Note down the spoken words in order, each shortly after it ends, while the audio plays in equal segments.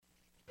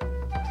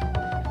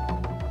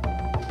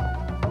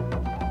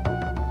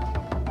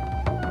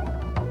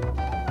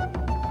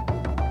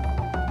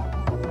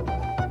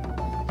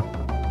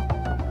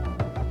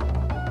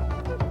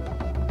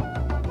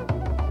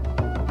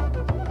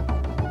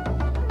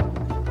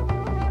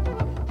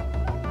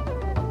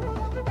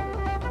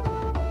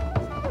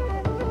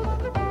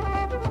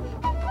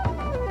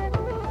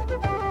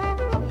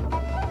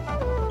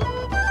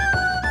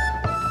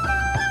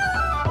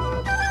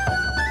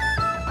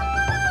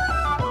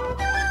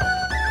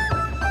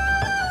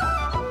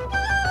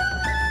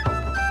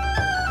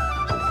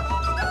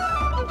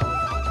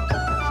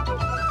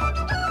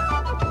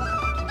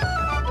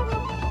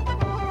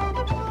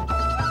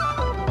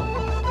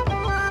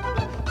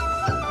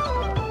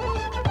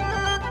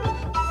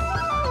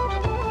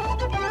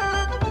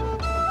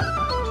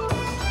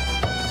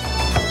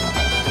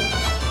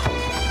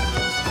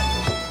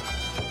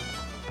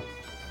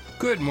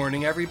Good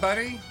morning,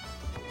 everybody.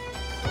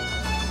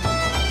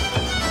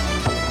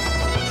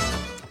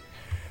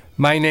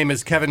 My name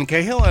is Kevin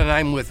Cahill, and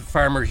I'm with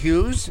Farmer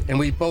Hughes, and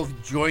we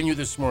both join you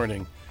this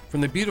morning from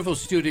the beautiful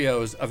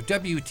studios of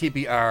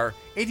WTBR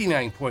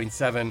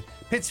 89.7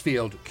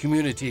 Pittsfield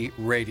Community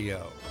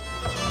Radio.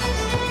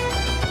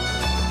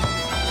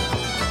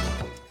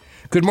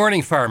 Good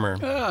morning,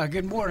 Farmer.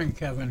 Good morning,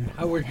 Kevin.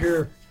 How was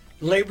your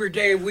Labor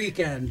Day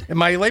weekend?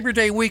 My Labor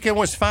Day weekend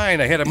was fine.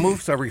 I had to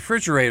move a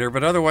refrigerator,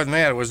 but other than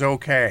that, it was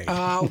okay.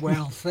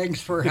 Well, thanks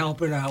for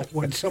helping out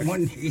when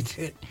someone needs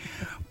it.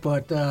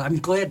 But I'm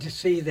glad to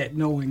see that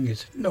no one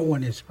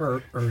is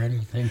hurt or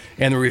anything.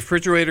 And the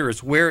refrigerator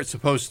is where it's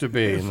supposed to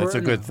be, and that's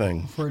a good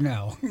thing. For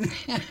now.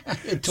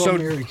 Until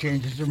Mary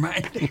changes her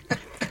mind.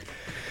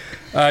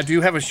 Do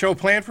you have a show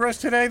planned for us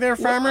today there,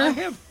 Farmer? Well,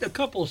 I have a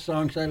couple of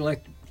songs I'd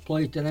like to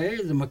play today.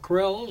 The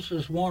McCrells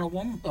is one of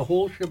them, the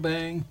whole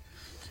shebang.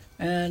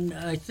 And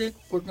I think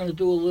we're going to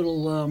do a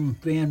little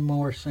Van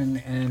Morrison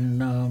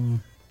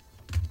and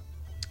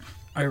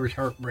Irish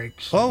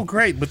Heartbreaks. Oh,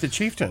 great. With the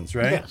Chieftains,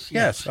 right?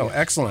 Yes. Oh,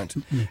 excellent.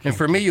 And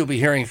for me, you'll be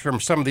hearing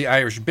from some of the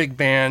Irish big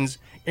bands.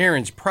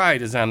 Aaron's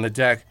Pride is on the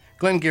deck.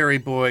 Glengarry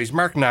Boys,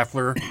 Mark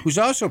Knopfler, who's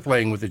also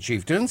playing with the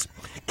Chieftains,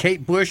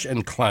 Kate Bush,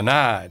 and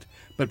Clannad.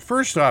 But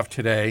first off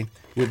today,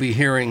 we'll be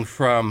hearing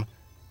from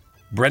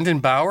Brendan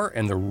Bauer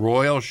and the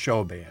Royal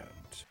Show Band.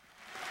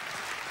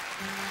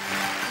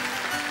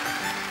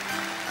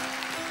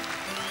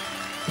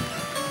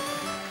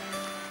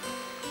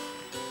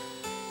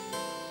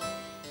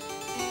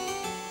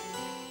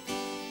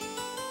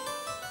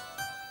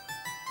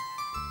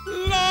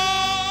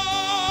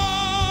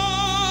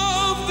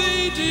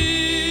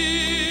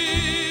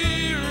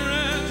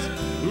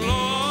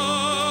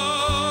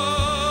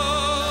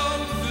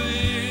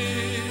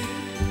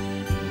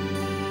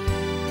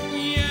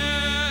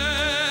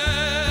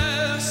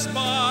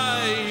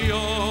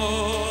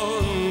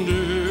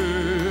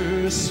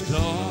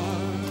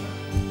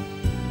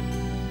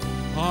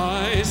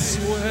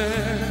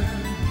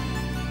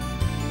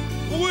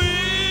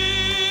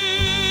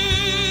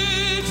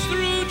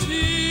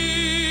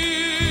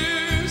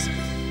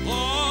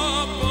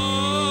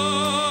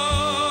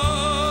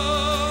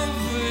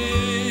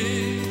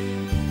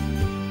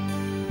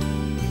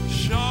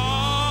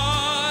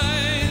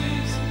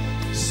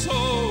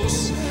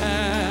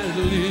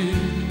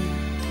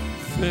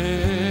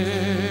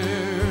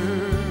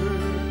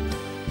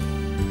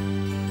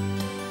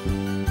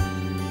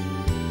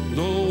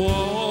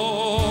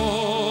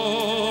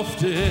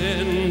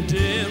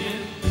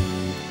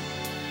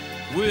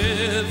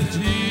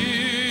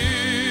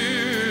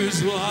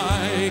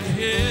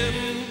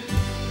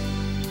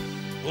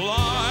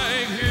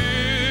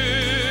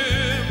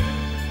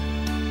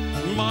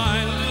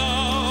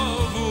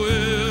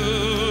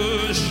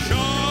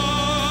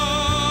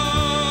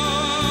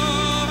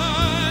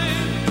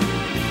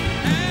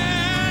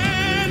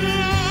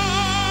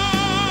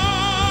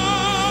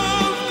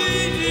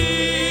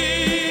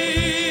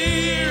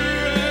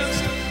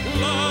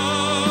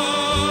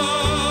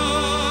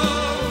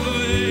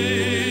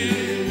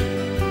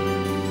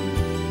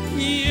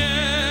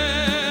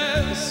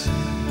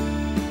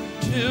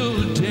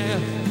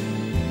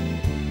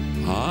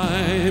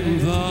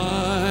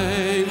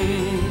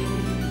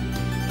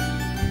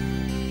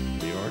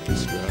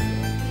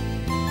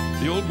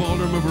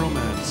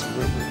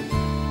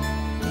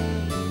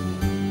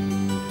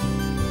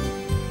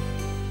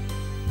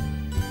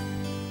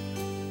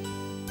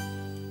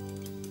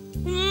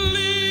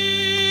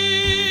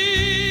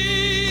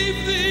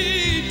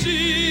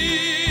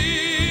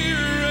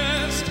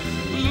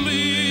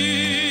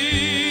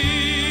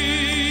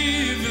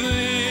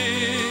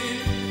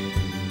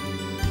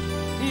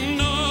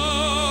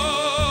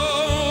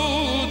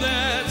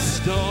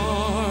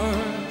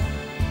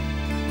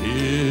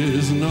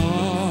 Is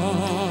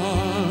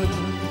not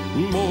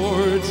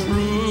more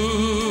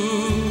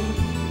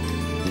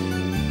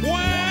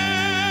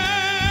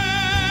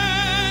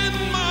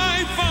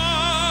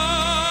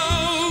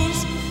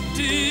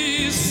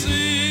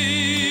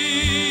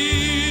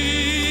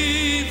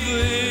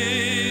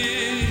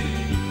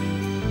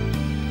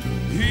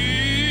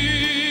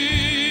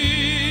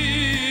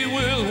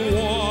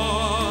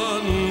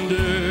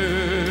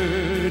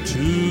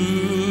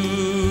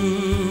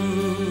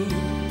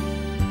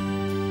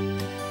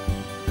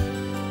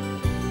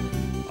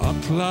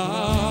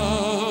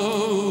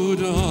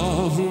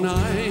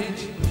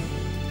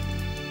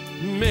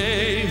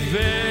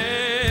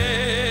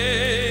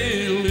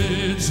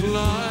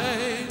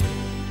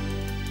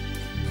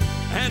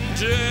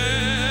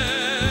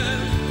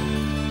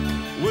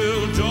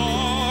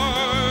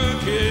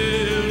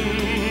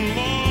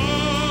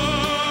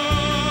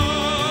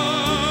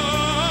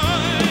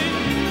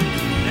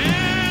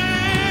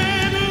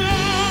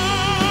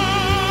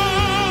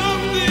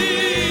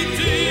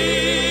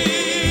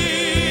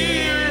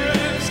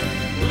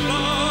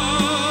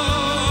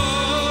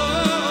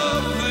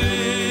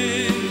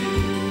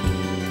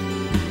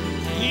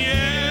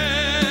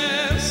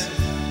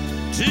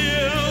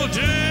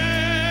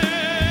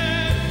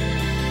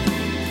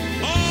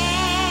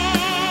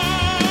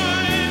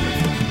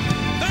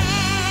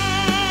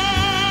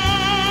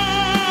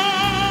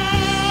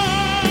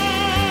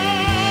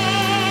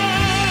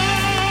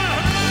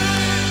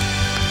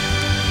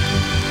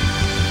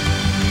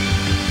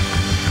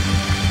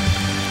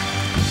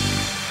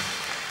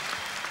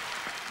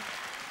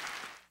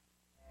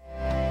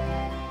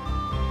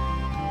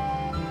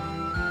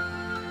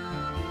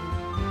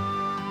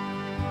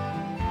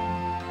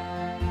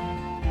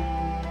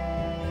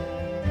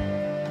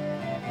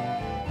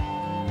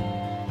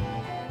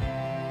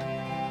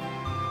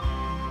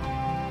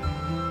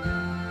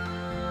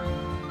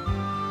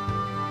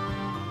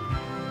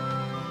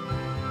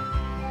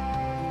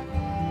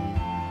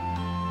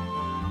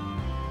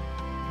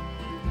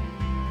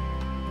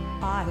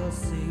I'll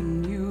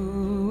sing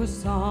you a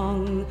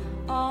song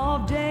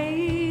of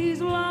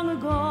days long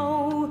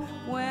ago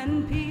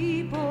when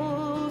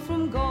people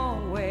from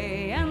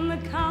Galway and the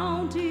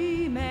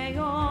county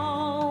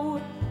Mayo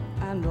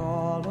and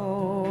all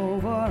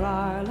over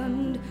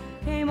Ireland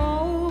came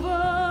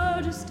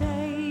over to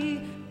stay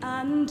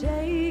and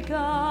take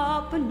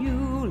up a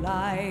new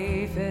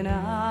life in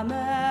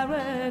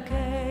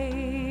America.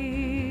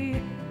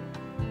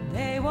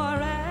 They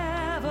were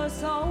ever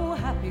so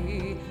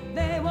happy,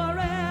 they were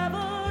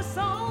ever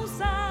so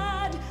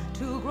sad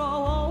to grow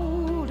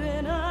old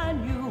in a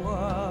new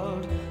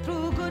world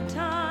through good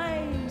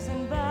times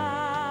and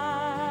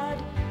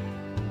bad.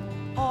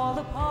 All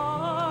the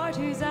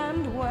parties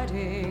and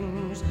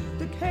weddings,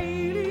 the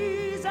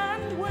ceilidhs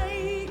and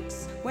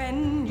wakes,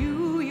 when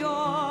New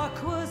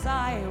York was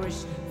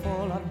Irish,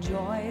 full of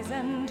joys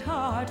and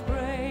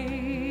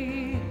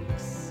heartbreaks.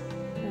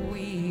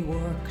 We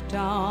worked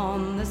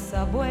on the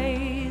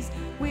subways,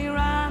 we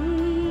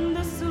ran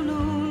the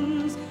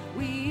saloons,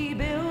 we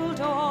built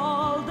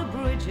all the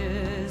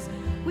bridges,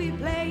 we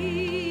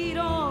played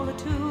all the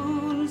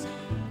tunes,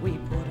 we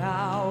put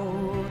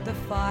out the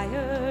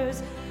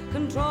fires,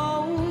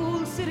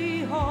 controlled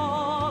City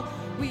Hall.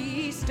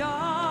 We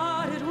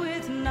started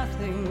with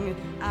nothing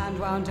and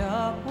wound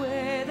up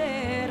with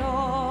it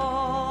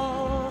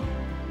all.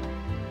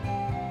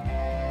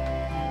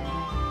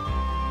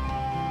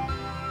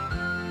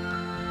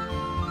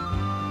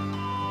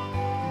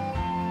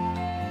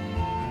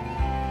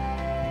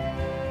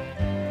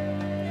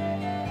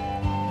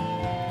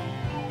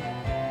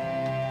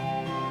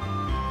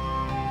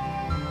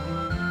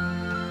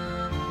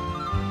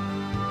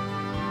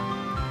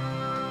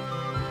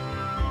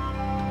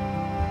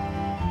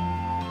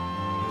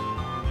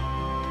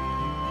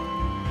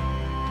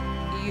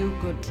 You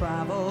could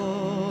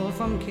travel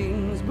from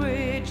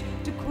Kingsbridge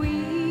to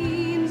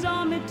Queens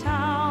or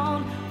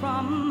Midtown,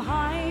 from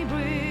High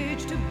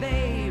Bridge to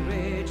Bay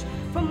Ridge,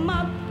 from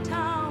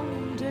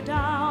uptown to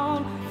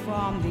down,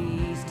 from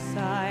the east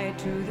side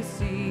to the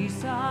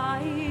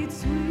seaside.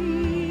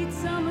 Sweet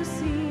summer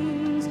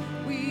scenes,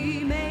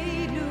 we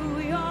made New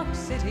York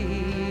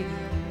City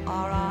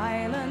our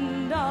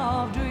island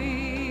of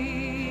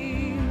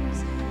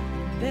dreams.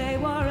 They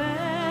were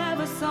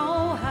ever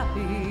so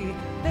happy,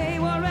 they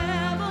were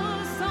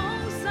ever so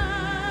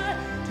sad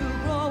to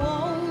grow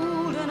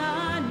old in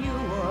a new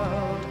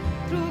world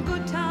through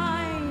good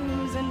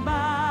times and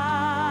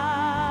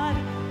bad.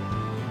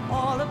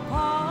 All the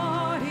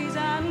parties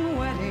and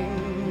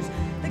weddings,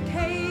 the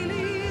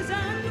ceilidhs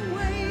and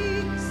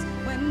wakes,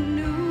 when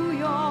New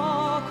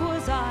York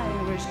was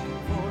Irish,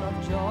 full of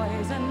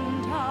joys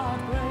and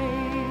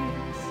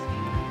heartbreaks.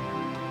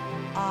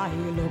 I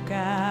look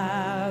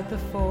at the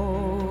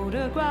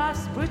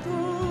photographs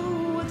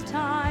brittle with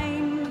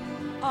time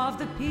of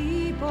the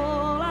people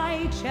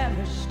I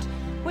cherished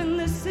when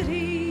the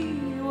city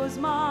was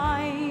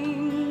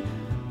mine.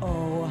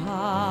 Oh,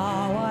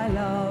 how I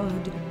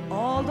loved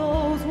all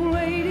those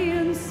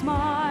radiant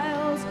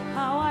smiles,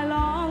 how I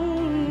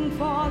longed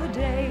for the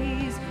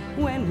days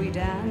when we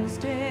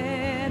danced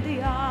in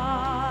the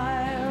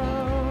aisles.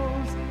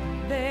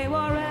 They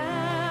were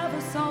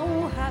ever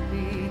so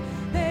happy,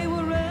 they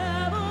were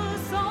ever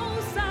so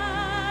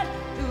sad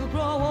to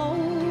grow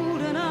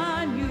old in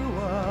a new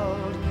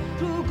world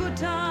through good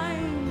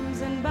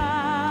times and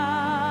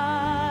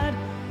bad.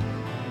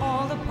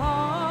 All the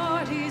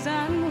parties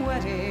and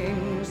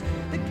weddings,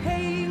 the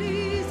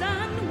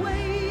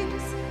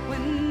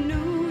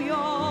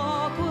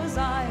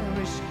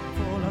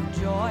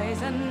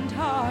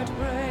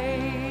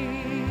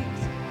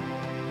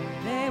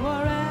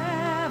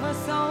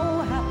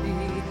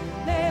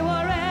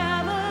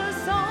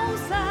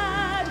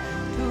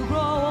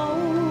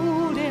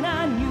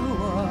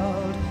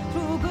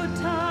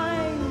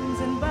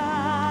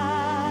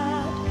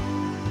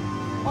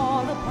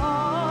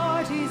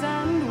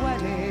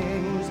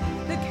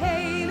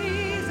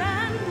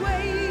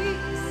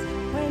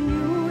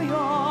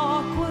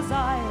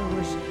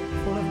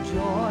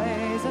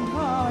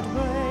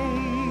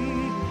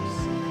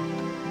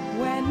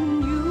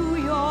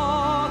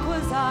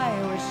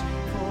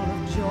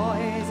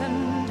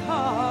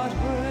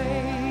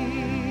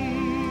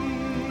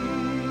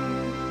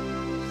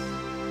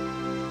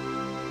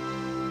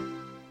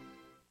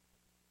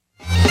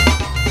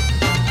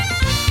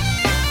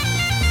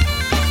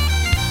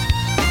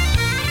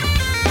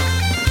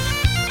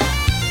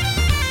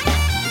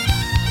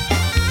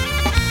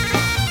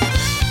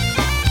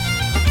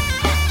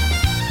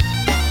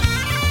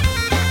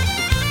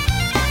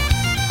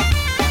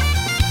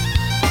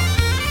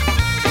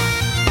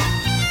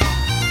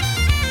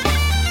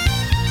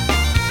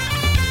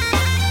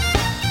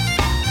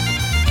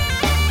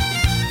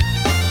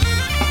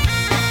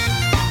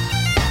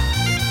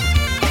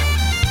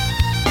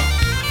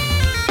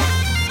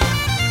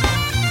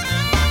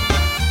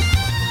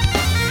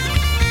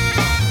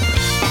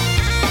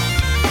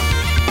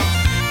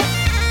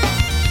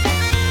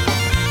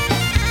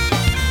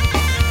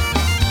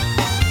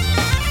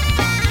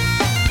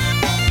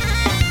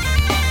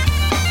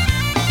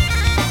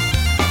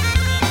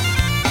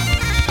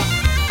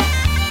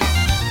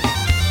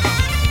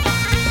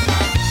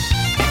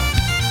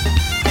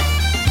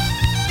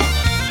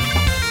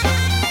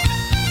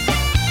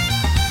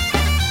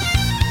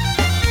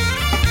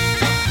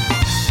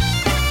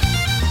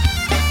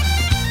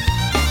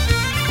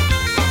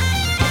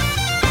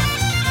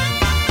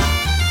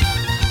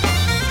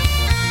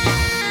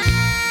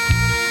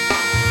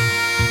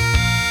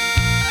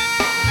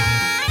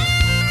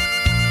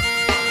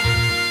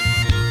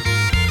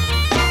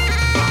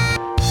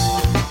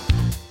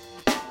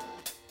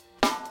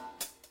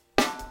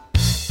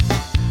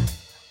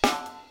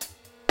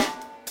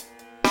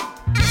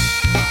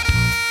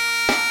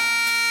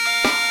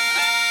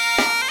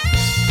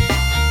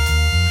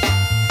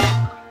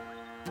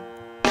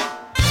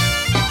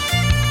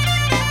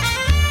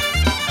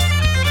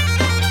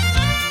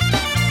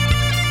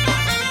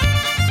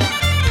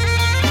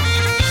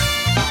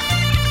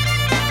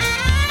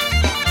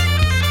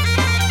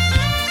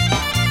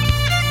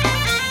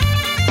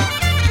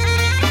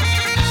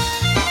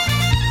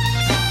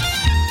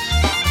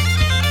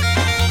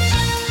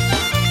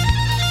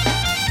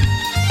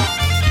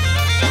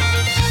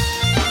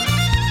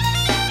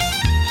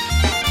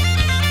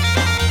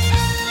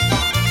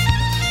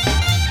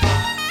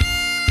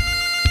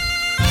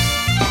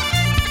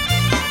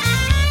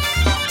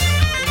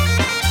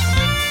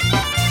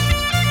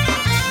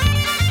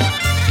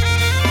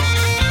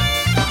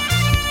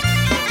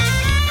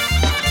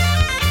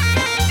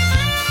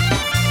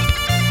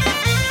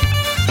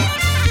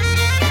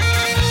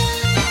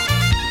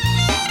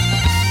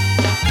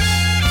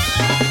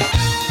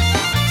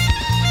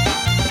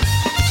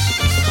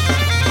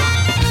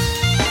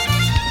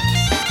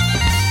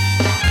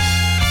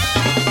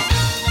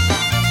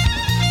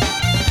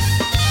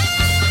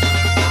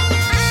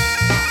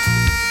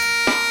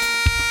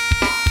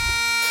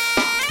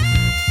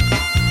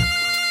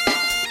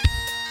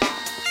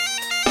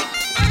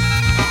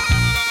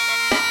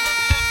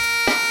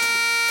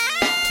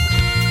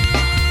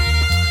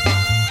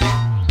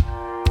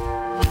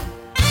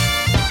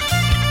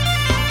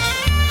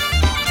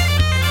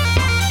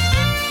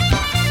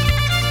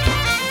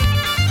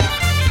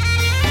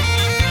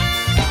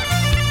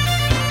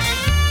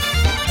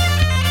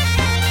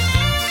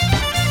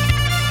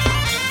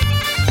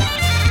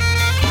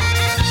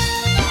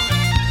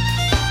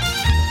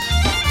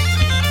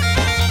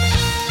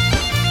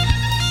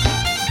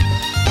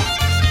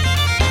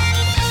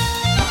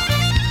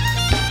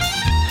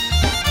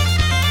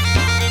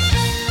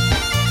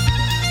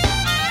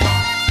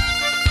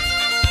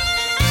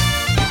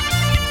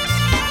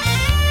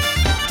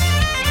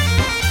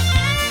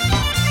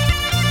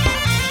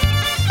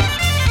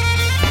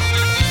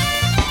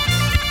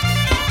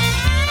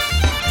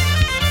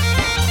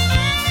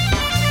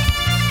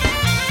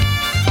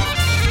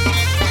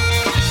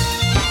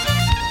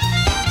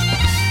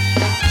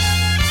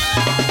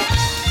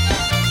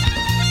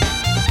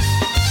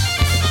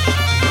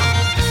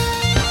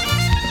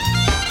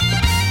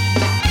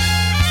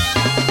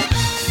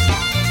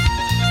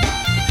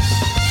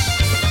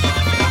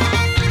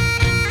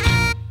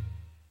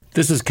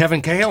This is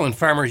Kevin Cahill and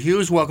Farmer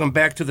Hughes. Welcome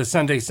back to the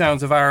Sunday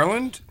Sounds of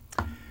Ireland.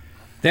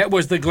 That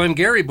was the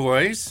Glengarry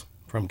Boys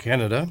from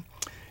Canada.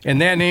 And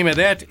that name of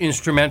that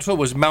instrumental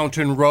was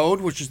Mountain Road,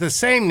 which is the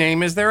same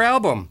name as their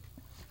album.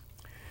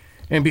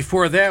 And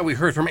before that, we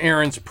heard from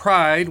Aaron's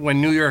Pride, When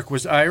New York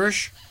Was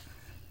Irish.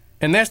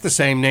 And that's the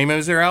same name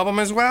as their album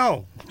as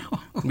well.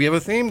 We have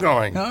a theme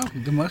going. Oh,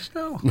 you must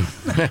know.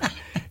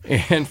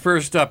 And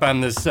first up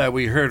on this,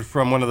 we heard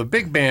from one of the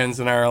big bands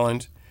in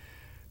Ireland,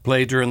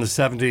 played during the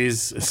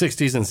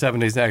 60s and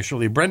 70s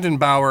actually, Brendan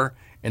Bauer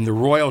and the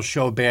Royal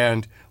Show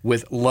Band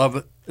with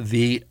Love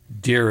the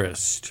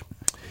Dearest.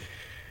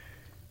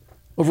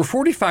 Over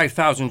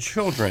 45,000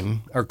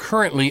 children are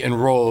currently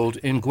enrolled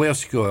in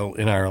Gaelscoil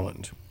in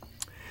Ireland.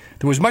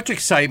 There was much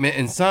excitement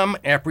and some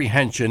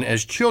apprehension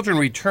as children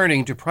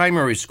returning to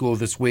primary school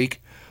this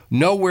week,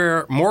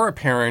 nowhere more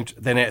apparent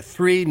than at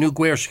 3 New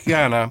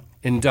Gaelscoileanna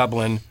in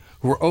Dublin,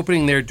 who were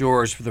opening their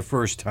doors for the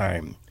first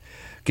time.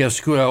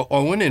 Gaelscoil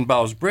Owen in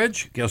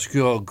Ballsbridge,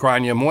 Gaelscoil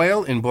Grania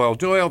Moyle in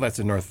Boyle-Doyle, that's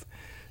in North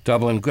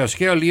Dublin,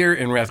 Gaelscoil Lear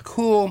in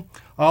Rathcoole,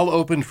 all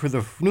opened for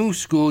the new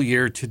school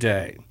year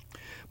today.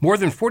 More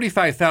than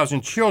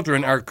 45,000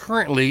 children are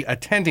currently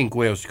attending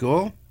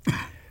Gaelscoil.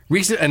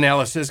 Recent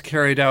analysis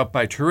carried out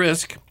by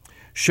Turisc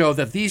show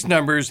that these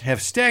numbers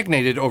have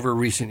stagnated over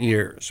recent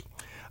years.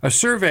 A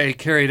survey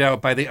carried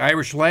out by the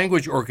Irish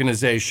language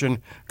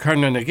organization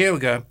Carna na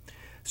Gaeilge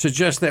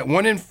suggests that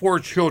 1 in 4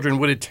 children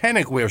would attend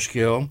a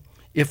Gaelscoil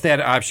if that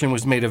option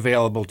was made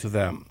available to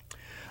them.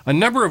 A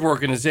number of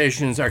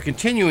organizations are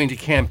continuing to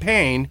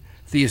campaign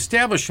for the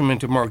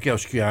establishment of more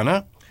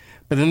Gaelscoileanna,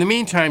 but in the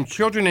meantime,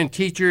 children and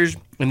teachers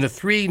in the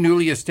 3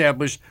 newly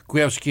established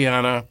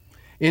Gaelscoileanna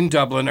in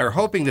Dublin are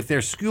hoping that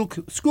their school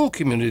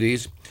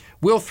communities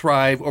will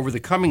thrive over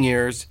the coming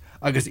years.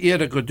 Agus iad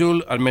a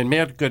godul an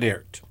menmer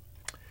godert.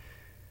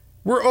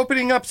 We're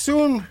opening up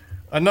soon.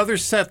 Another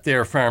set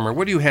there, Farmer.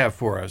 What do you have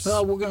for us?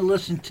 Well, we're going to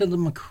listen to the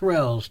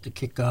McCrells to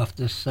kick off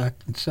this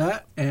second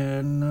set,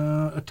 and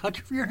A Touch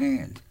of Your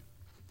Hand.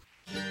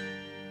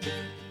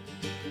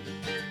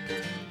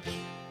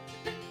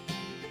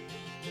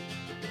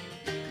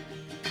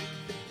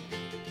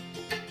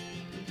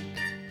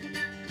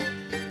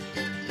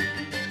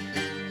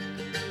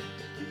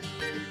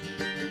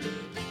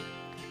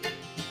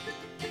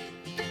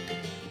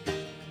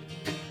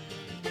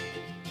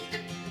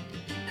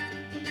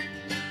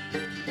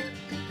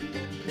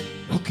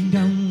 Walking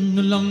down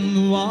along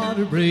the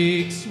water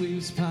breaks,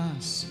 waves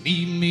pass,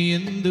 leave me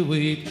in the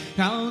wake,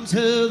 down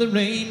till the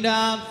rain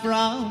down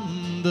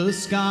from the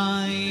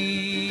sky.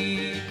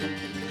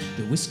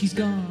 The whiskey's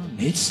gone,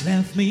 it's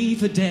left me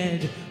for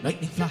dead,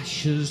 lightning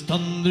flashes,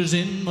 thunders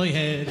in my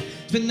head.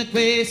 It's been that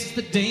way since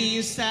the day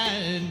you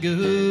said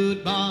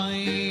goodbye.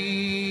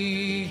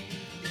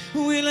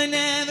 Will I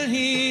never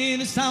hear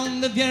the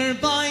sound of your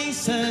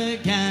voice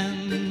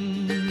again?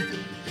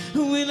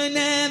 Will I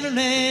never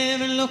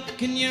ever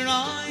look in your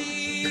eyes?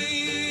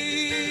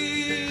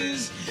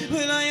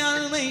 Will I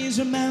always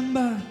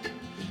remember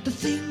the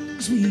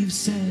things we've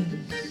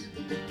said?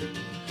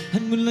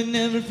 And will I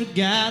never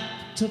forget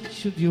the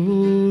touch of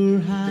your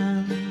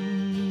hand?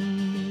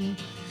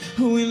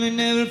 Will I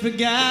never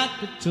forget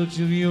the touch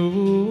of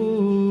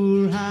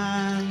your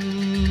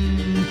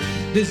hand?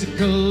 There's a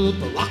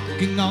couple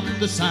walking on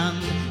the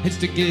sand, it's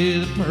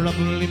together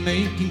probably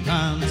making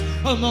plans.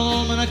 A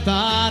moment I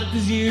thought it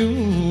was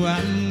you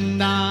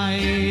and I.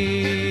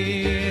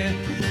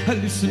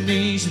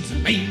 Hallucinations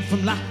made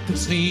from lack of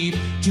sleep,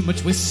 too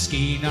much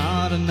whiskey,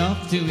 not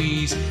enough to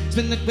ease. It's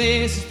been that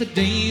way since the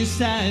day you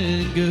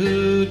said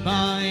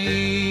goodbye.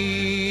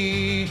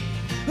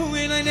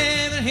 Will I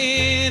never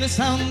hear the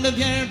sound of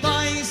your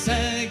voice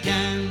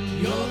again?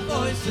 Your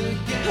voice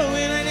again.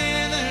 Will I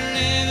never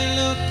ever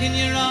look in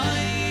your eyes?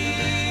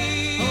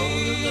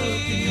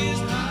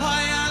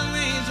 I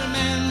always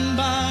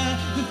remember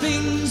the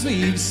things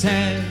we've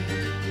said.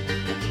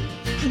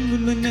 And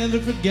will I never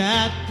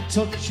forget the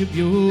touch of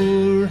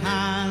your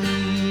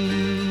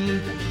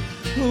hand?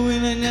 Will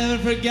I never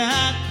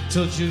forget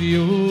the touch of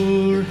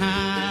your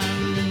hand?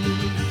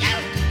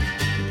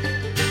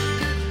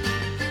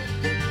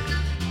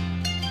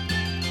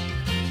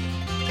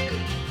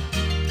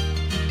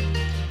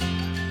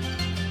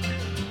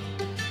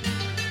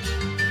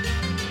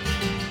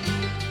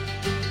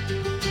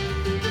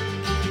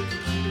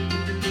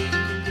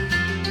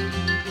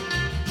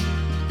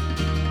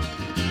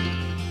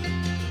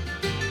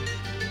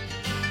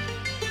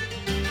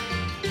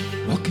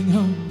 Walking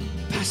home,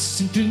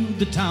 passing through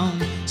the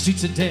town,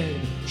 streets are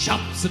dead,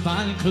 shops have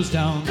all closed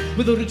down.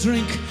 Without a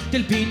drink,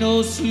 there'll be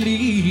no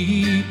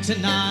sleep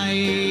tonight.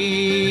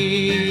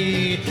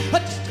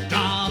 Just a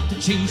drop to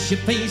chase your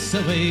face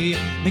away,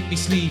 make me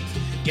sleep,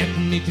 get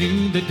me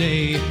through the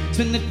day. It's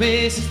been that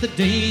way since the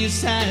day you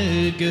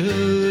said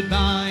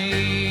goodbye.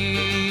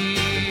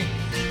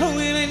 Oh,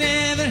 will I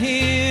never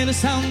hear the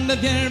sound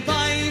of your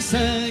voice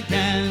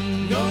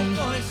again? Your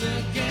voice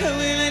again. Oh,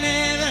 will I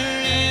never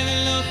ever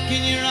look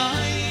in your eyes?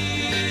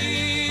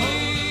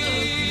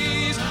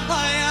 I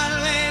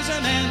always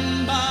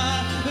remember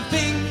the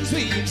things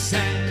we've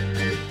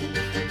said.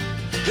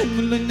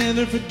 will I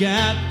never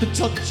forget the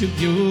touch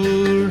of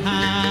your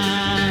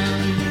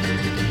hand.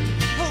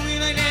 Oh,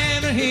 will I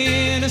never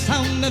hear the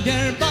sound of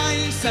your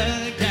voice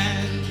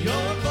again,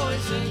 your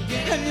voice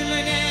again. And will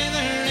I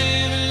never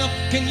ever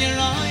look in your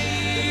eyes,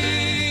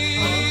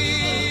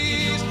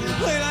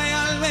 will I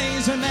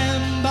always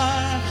remember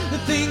the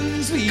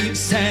things we've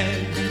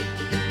said.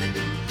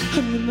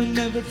 And will I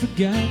never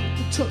forget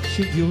the touch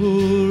of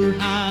your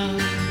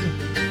hand.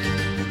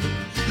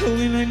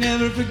 Will I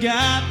never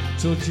forget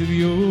the touch of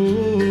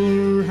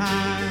your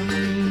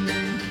hand.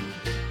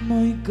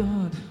 My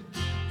God,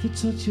 the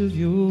touch of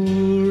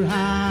your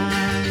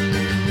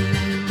hand.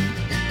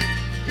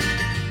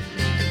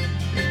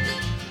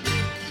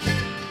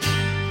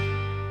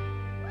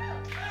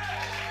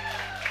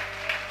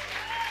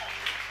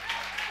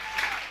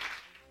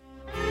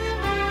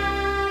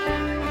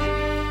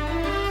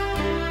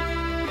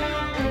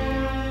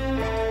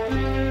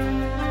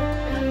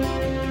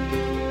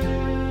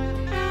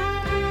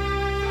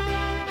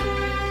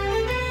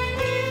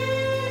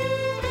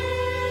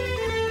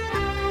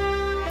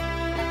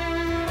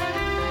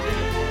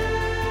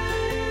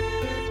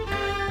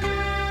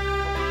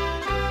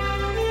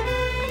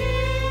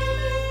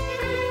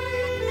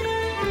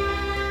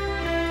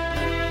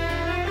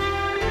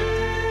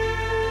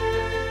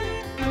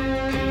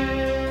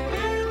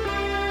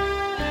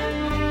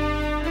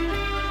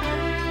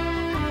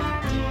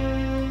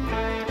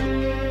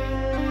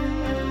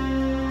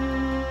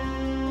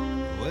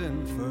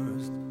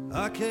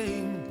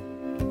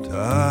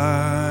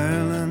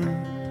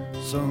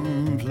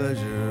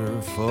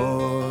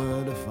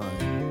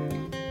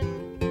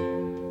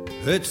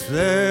 It's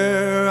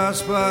there I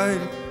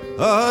spied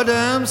a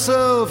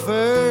damsel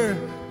fair,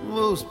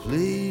 most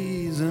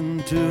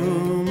pleasing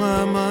to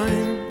my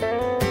mind.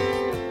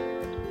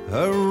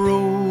 Her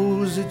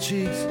rosy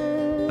cheeks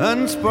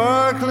and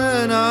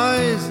sparkling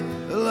eyes,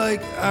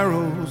 like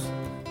arrows,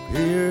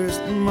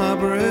 pierced my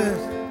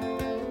breast.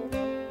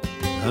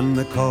 And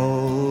they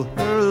call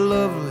her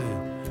lovely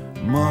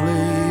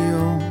Molly,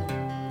 oh,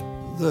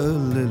 the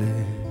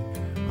lily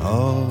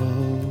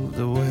of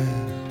the West.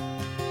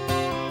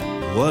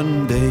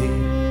 One day,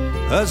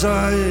 as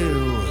I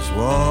was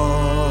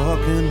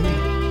walking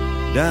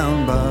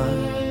down by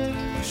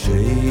a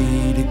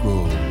shady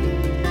grove,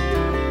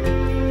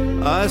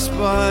 I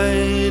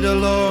spied a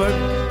lord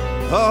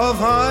of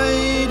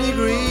high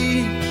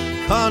degree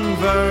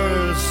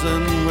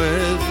conversing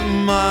with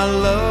my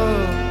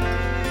love.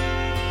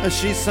 As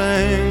she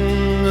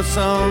sang a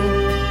song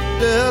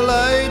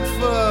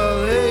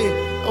delightfully,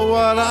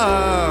 while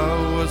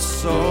I was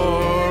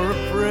sore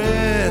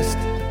oppressed,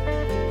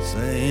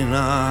 saying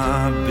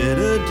I bid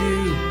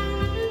adieu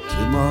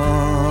to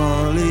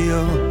Molly,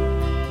 oh,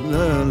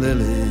 the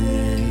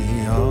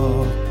lily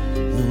of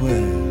the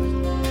West.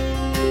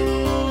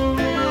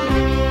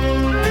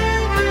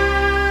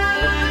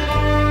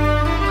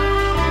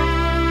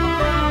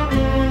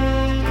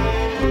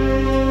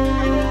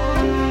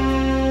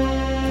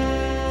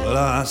 Well, I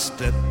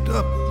stepped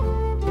up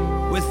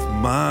with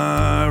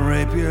my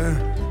rapier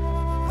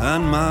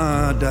and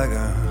my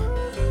dagger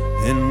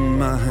in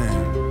my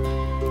hand,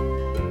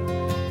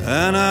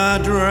 and I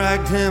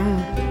dragged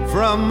him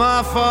from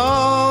my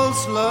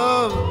false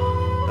love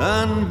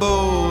and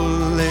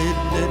boldly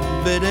did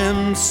bid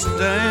him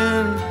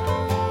stand.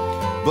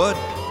 But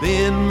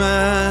being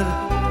mad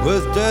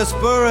with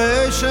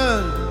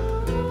desperation,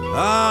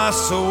 I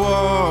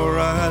swore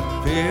I'd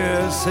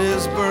pierce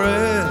his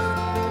breast.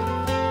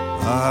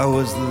 I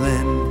was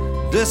then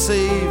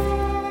deceived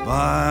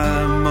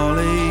by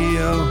Molly,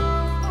 oh,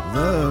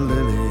 the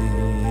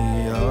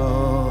lily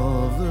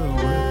of the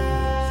West.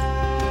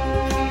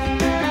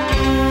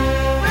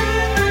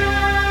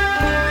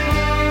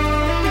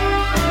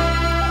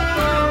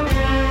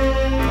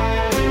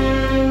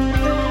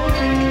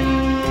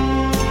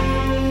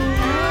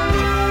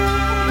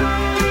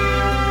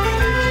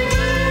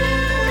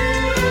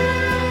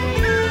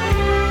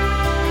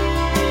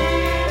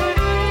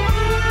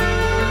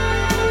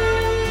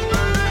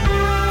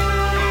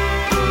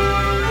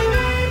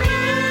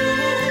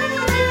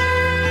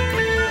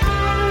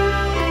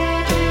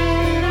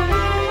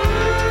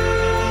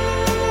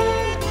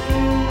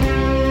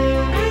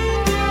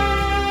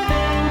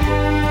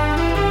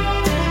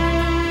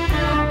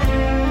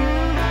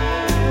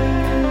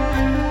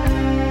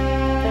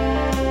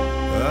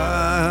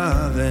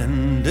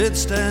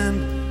 Stand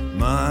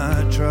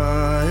my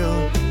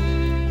trial,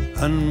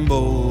 and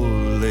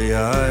boldly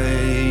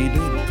I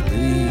did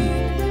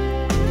plead.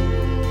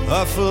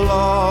 A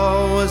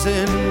flaw was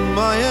in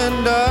my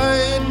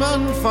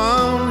indictment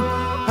found,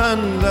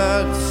 and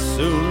that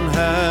soon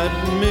had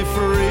me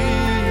free.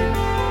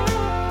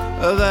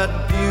 That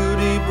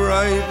beauty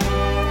bright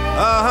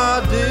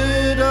I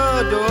did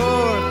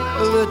adore,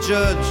 the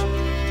judge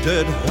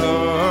did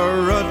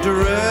her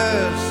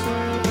address.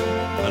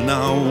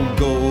 Now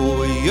go,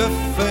 you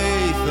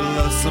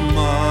faithless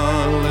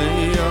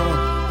Molly, oh,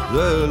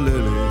 the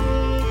lily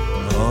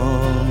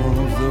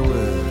of the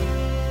West.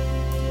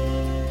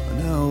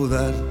 Now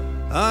that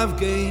I've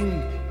gained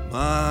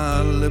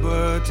my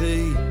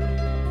liberty,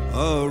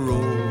 a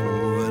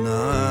roving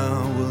I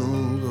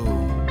will go.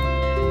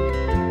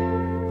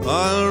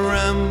 I'll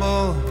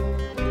ramble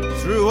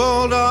through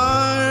old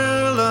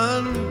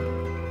Ireland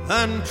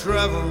and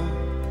travel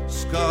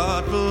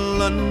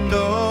Scotland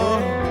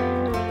o'er.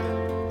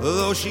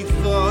 Though she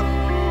thought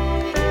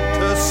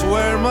to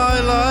swear my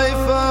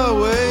life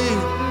away,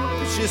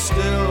 she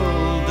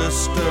still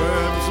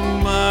disturbs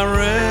my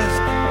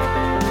rest.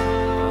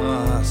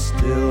 I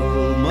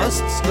still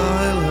must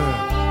style her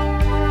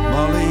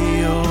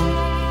Molly, oh,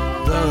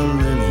 the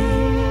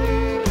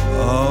lily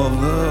of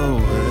the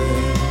West.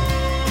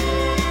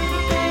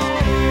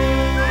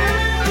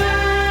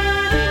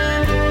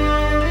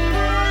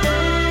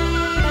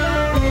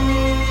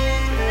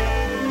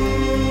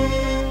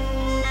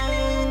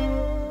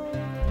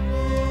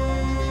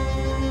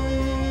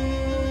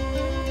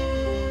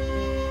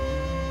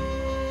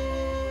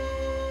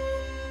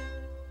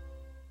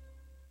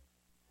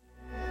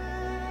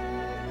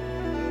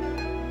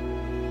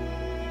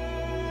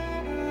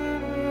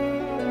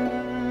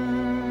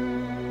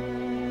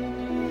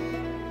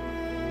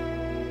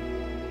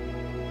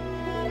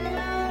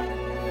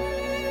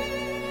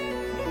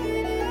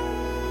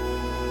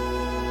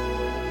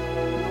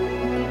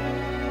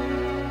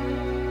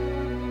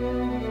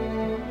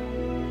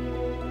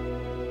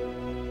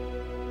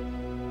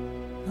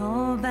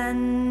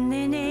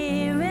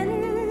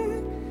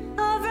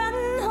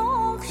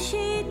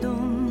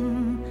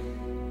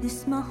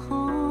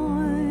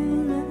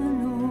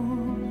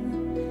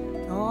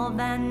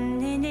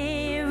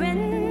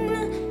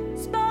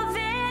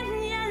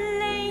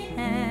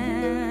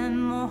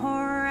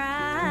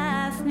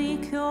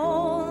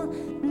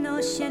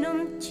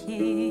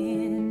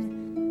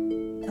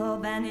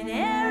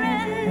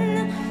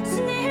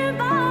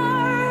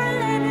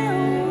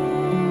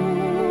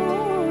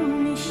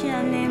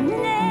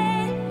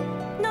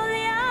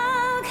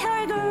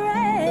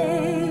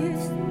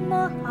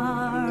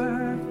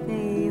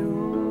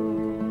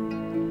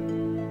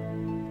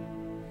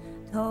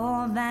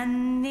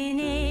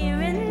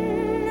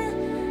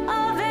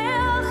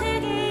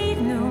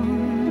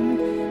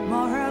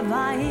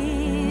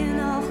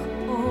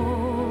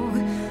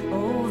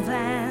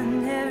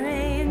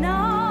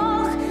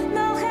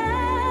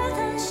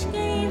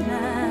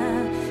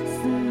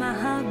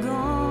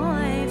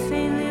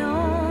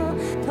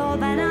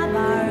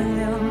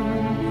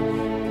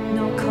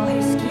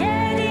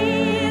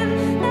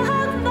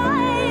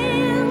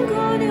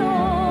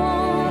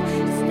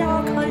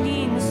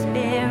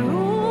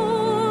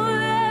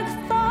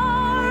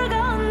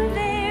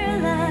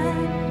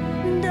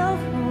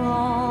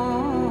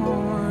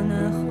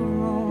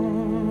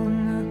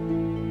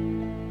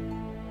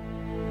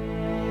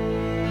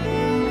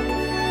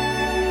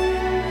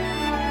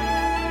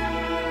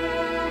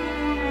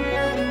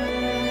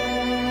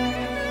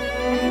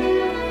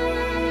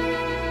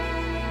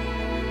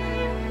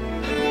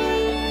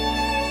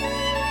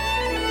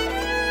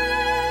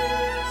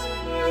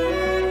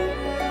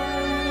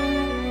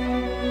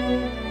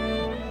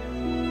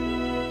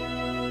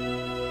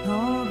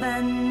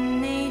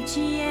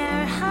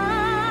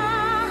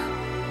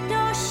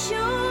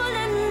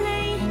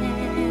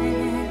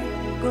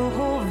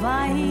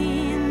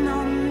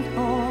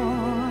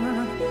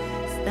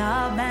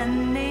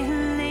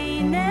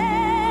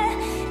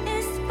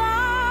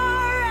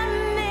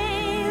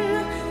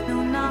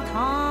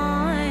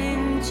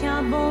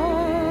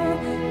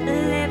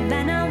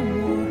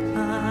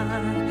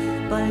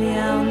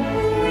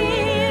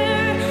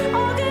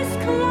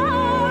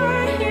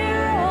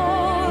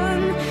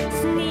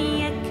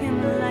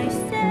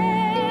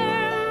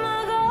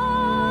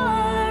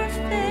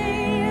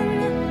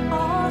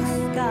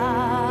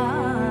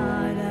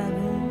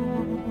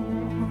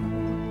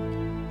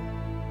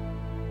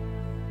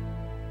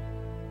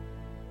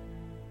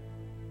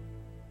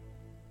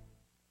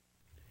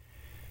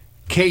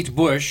 Kate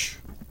Bush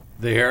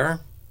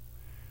there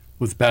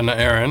with Ben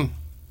Aaron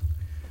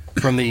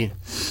from the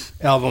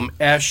album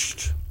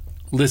Esht.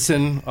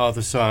 Listen, all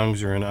the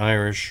songs are in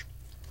Irish.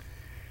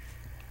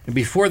 And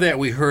before that,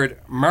 we heard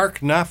Mark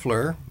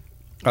Knopfler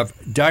of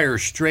Dire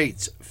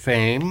Straits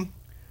fame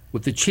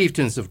with the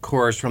Chieftains, of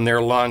course, from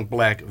their Long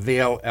Black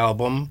Veil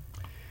album.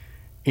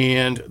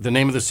 And the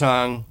name of the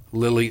song,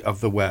 Lily of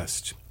the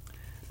West.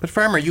 But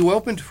Farmer, you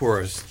opened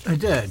for us. I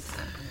did.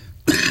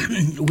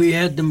 We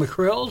had the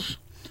McCrills.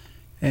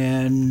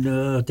 And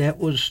that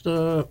was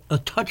A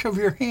Touch of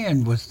Your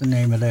Hand was the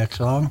name of that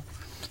song.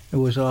 It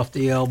was off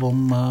the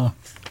album, I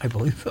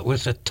believe it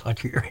was A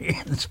Touch of Your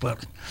Hands,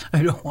 but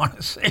I don't want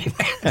to say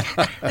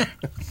that.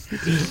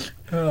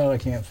 Oh, I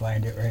can't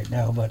find it right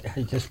now, but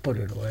I just put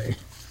it away.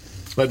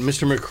 But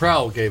Mr.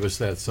 McCrowell gave us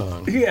that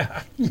song.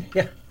 Yeah.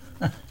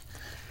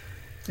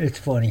 It's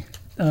funny.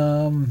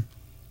 Something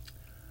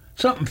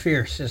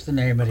Fierce is the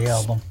name of the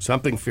album.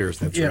 Something Fierce,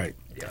 that's right.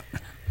 Yeah.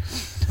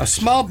 A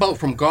small boat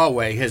from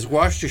Galway has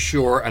washed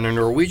ashore on a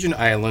Norwegian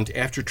island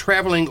after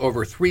traveling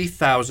over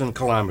 3,000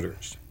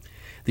 kilometers.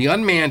 The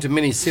unmanned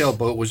mini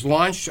sailboat was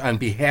launched on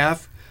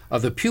behalf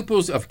of the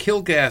pupils of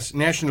Kilgas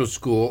National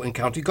School in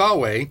County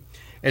Galway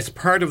as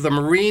part of the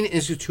Marine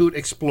Institute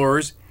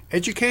Explorers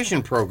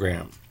education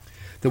program.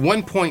 The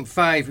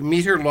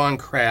 1.5-meter-long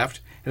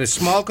craft had a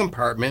small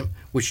compartment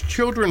which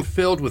children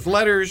filled with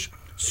letters,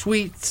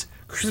 sweets,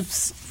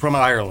 crisps from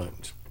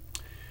Ireland.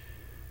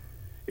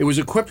 It was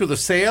equipped with a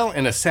sail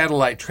and a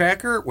satellite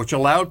tracker, which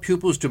allowed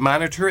pupils to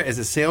monitor as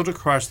it sailed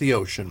across the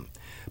ocean.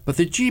 But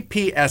the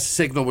GPS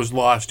signal was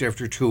lost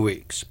after 2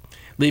 weeks,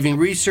 leaving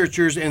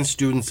researchers and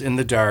students in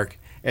the dark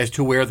as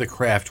to where the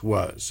craft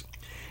was.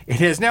 It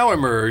has now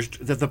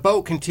emerged that the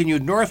boat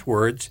continued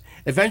northwards,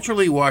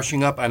 eventually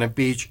washing up on a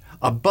beach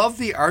above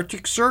the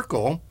Arctic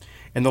Circle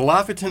and the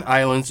Lofoten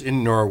Islands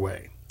in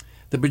Norway.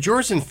 The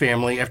Bjornson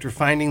family, after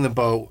finding the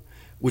boat,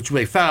 which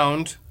they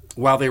found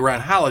while they were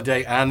on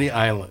holiday on the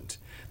island,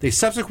 they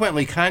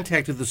subsequently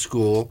contacted the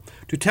school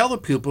to tell the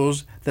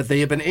pupils that they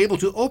had been able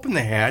to open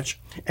the hatch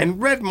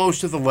and read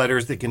most of the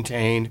letters they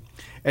contained,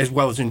 as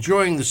well as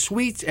enjoying the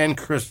sweets and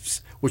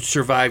crisps which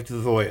survived the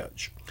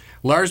voyage.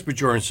 Lars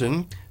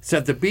Bjornson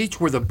said the beach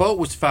where the boat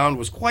was found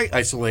was quite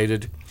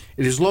isolated.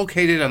 It is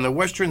located on the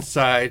western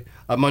side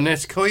of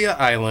Moneskoya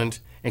Island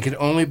and can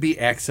only be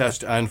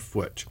accessed on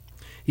foot.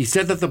 He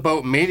said that the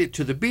boat made it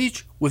to the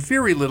beach with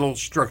very little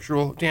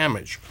structural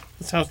damage.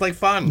 That sounds like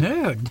fun.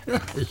 Yeah,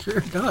 it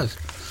sure does.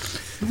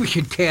 We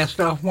should cast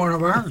off one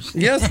of ours.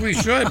 Yes, we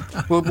should.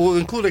 We'll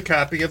include a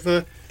copy of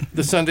the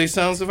Sunday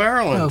Sounds of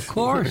Ireland. Of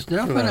course,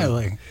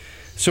 definitely.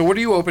 So what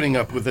are you opening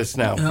up with this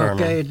now,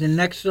 Carmen? Okay, the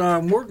next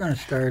song we're going to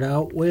start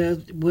out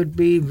with would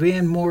be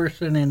Van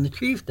Morrison and the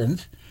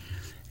Chieftains,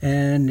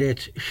 and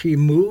it's She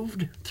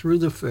Moved Through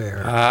the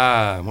Fair.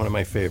 Ah, one of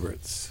my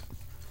favorites.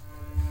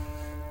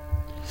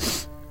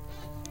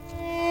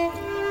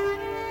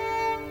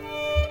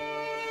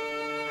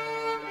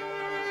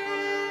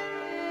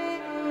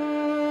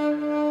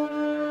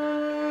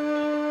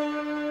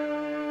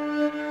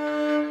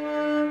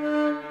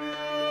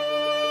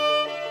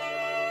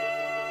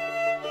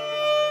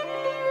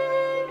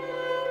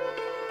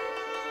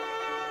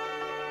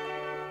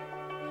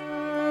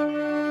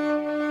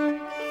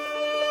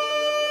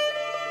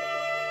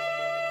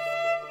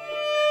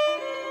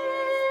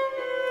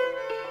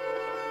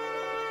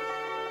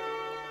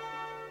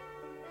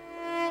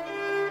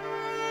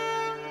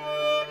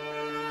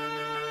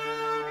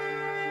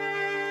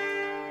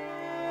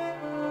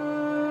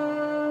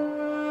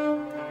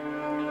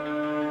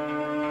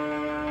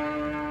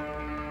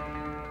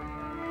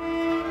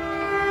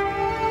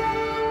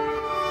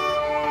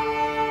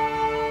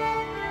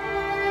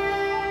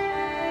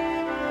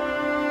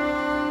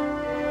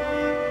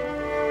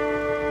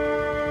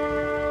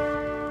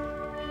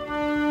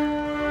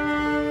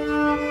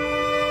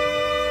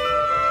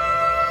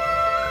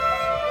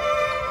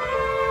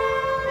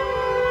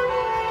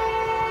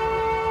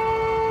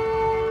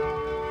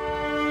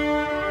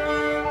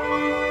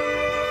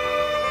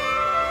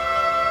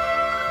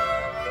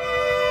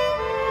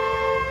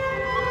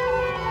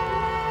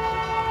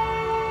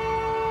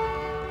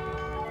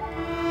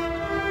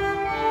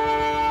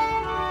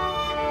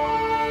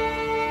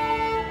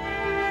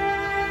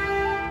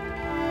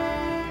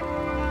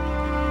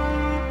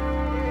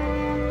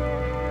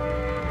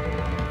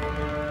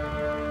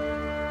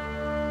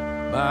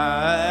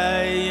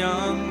 My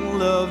young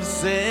love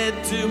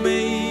said to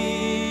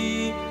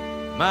me,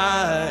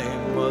 my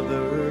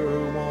mother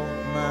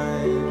won't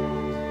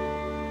mind,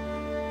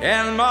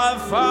 and my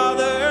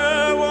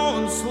father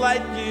won't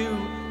slight you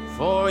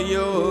for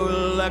your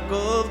lack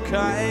of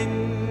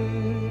kind.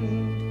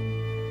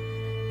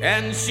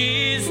 And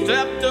she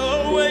stepped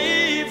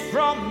away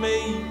from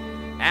me,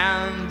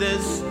 and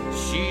this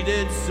she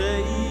did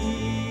say,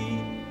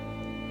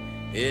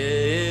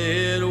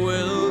 it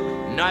will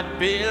not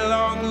be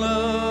long,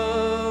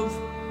 love,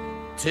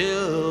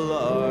 till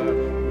our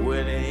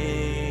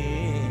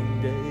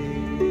wedding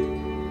day.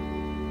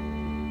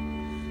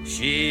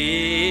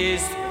 She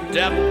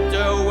stepped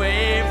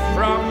away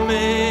from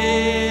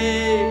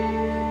me,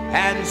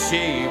 and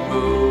she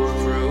moved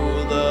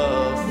through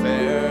the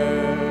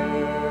fair.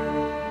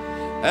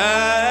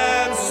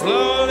 And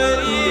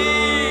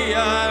slowly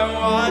I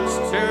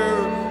watched her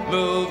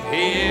move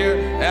here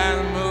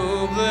and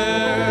move there.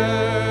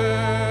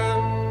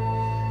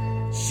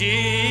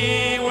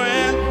 She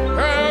went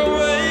her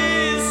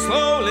way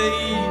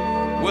slowly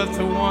with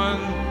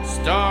one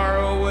star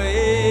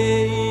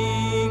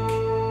awake,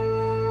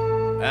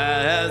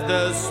 as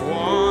the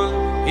swan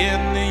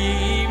in the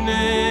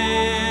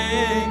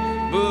evening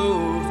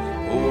moves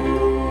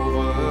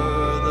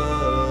over the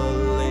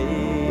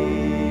lake.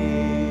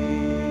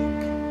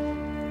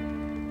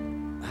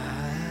 I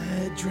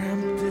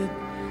dreamt it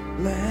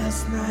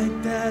last night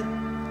that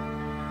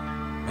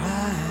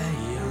my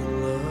young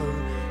love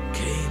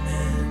came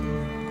in.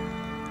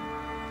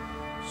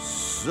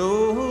 So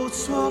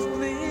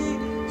softly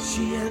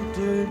she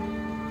entered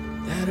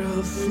that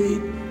her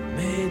feet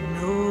made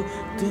no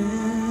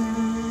din.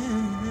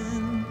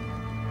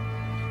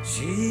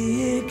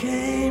 She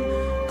came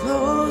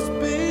close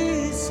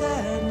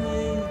beside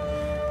me,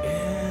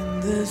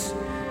 and this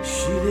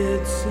she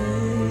did say,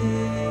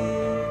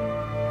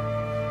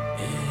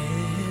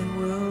 it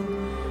will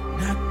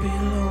not be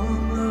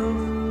long,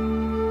 love,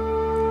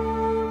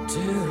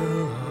 till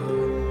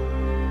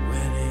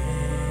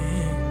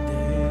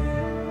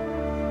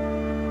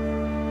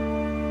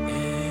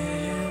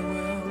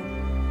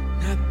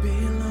be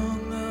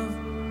long, love,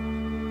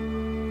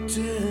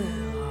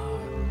 till our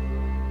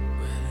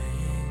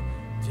wedding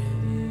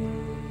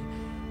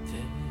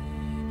day.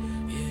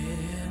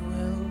 Yeah, it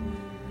will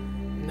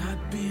not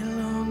be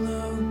long,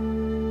 love,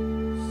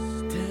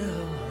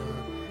 still our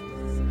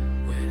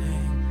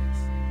wedding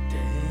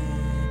day.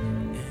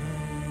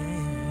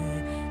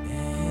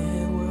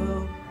 It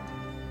will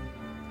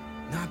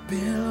not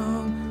be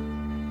long,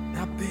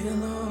 not be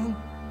long,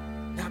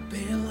 not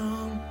be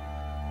long,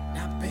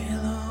 not be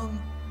long,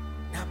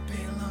 not be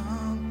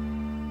long,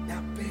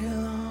 not be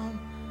long,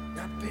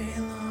 not be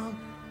long,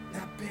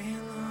 not be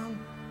long,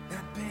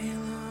 not be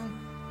long,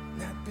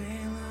 not be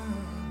long.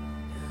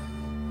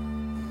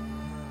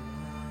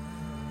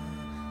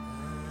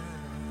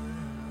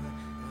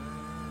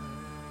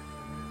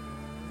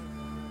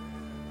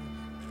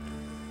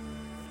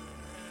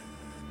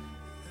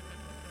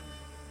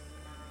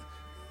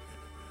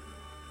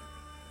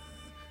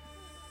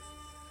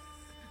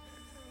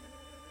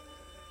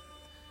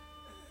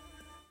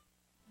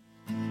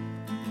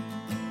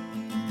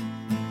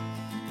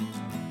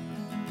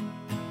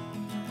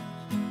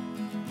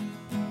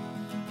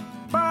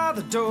 By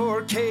the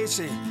door,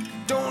 Casey,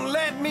 don't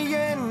let me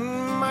in.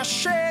 My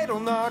shade'll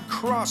not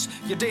cross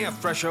your dear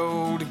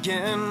threshold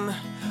again.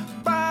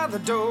 By the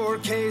door,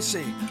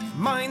 Casey,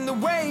 mind the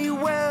way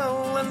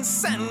well and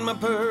send my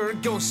poor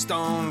ghost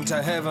on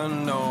to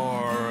heaven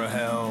or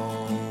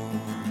hell.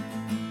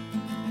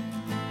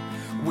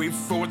 We've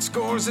fought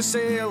scores of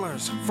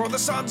sailors for the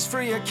suds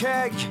free a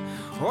keg,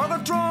 or the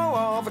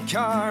draw of a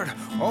card,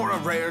 or a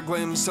rare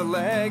glimpse of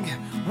leg.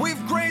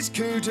 We've graced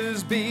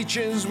Cooter's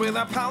beaches with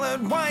a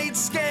pallid white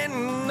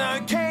skin. Now,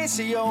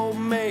 Casey, old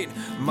mate,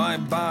 my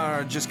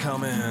barge is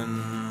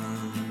coming.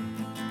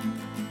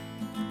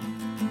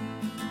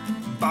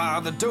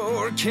 Bar the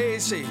door,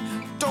 Casey,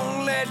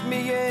 don't let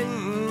me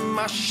in.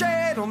 My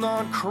shade'll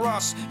not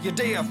cross your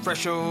dear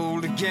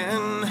threshold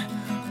again.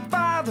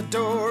 By the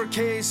door,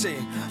 Casey,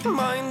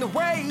 mind the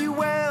way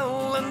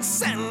well and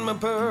send my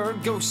poor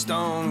ghost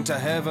on to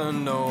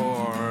heaven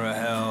or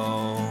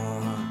hell.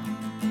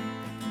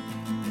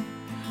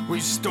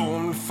 We've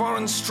stormed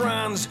foreign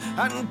strands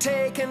and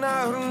taken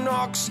our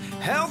knocks,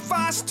 held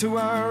fast to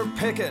our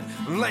picket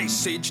and lay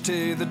siege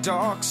to the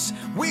docks.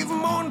 We've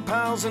mourned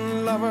pals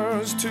and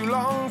lovers too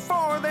long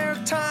for their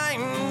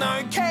time.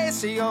 Now,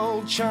 Casey,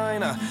 old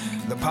China,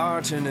 the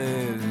parting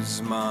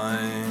is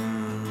mine.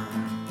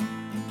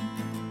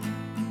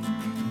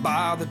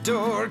 By the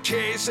door,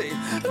 Casey,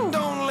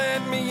 don't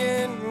let me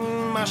in.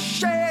 My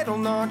shade'll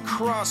not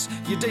cross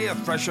your dear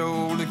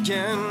threshold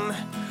again.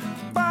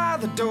 By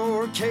the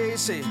door,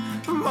 Casey,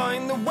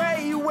 mind the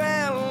way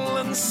well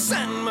and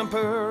send my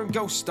poor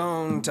ghost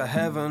on to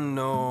heaven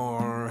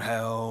or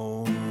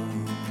hell.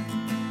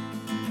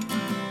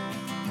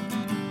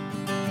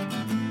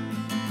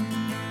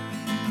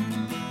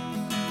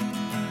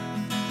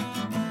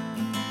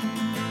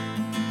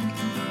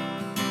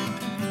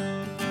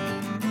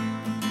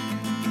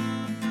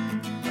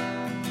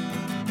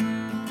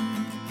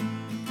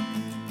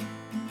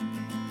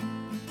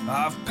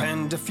 I've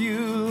penned a few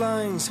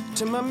lines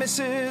to my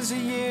missus of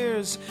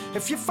years.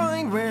 If you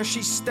find where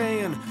she's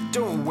staying,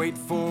 don't wait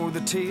for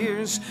the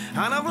tears.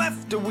 And I've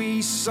left a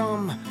wee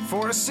sum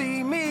for to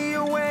see me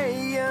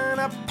away, and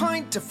a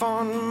pint of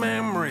fond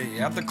memory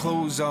at the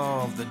close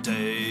of the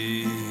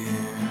day.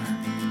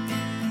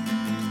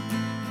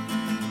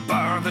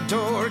 Bar the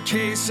door,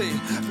 Casey,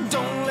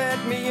 don't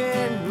let me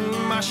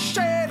in. My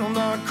shade'll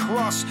not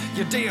cross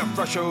your dear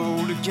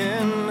threshold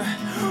again.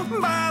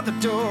 By the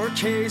door,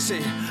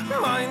 Casey,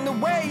 mind the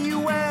way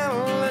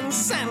well and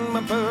send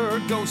my poor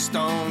ghost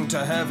on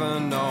to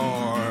heaven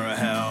or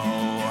hell.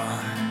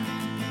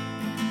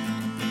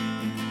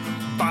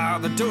 Bar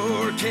the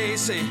door,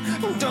 Casey,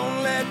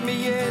 don't let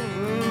me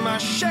in. My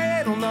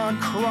shade'll not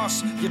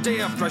cross your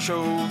dear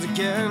threshold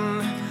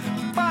again.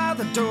 By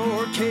the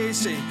door,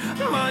 Casey,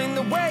 mind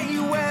the way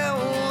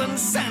well and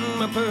send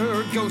my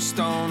poor ghost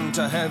on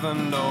to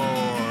heaven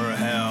or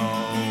hell.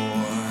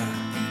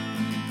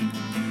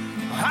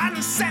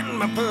 And send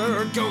my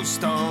poor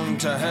ghost on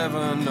to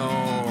heaven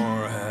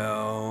or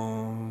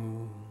hell.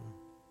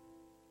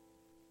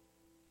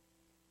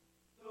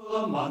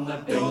 Dulam on the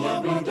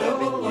Dulam,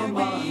 Dulam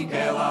on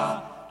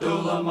Gela,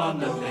 Dulam on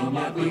the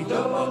Dulam,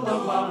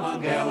 Dulam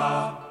on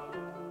Gela.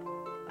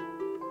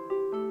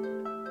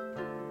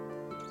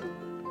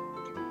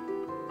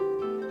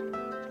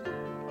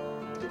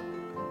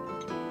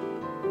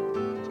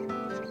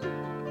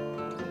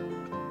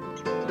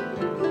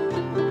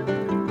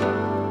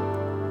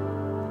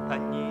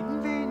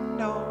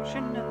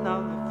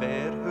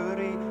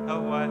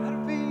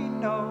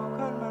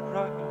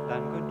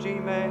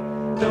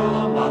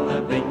 Dulam on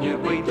the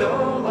vineyard, we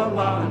Dulam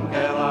on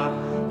Gela.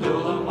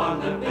 Dulam on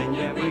the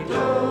vineyard, we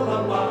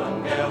Dulam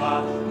on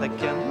Gela. The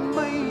kin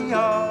me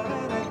are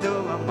in a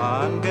Dulam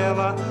on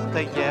Gela.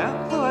 The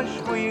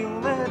yellowish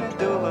wheel in a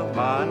Dulam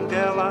on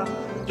Gela.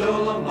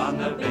 Dulam on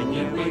the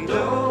vineyard, we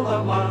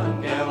Dulam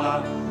on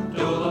Gela.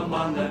 Dulam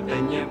on the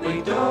vineyard,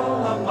 we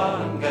Dulam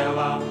on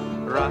Gela.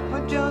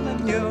 Ramajan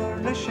and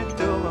Yurnish a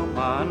Dulam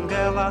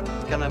Mangela,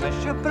 can I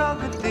miss your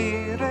brother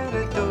dear,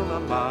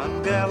 Dula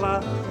Mangela?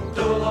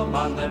 Dula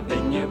manne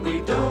binje we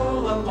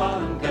Dula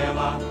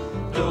Mangela.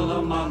 Dula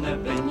manne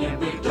binje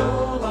we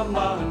Dula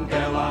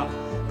Mangela.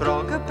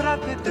 Braga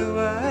braga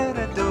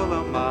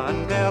Dula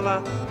Mangela,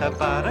 a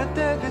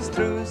paradegas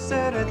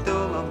truser,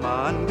 Dula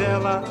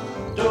Mangela.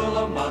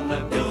 Dula manne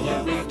binje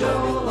we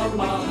Dula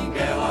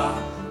Mangela.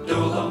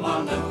 Dula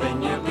manne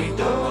binje we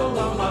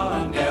Dula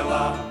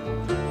Mangela.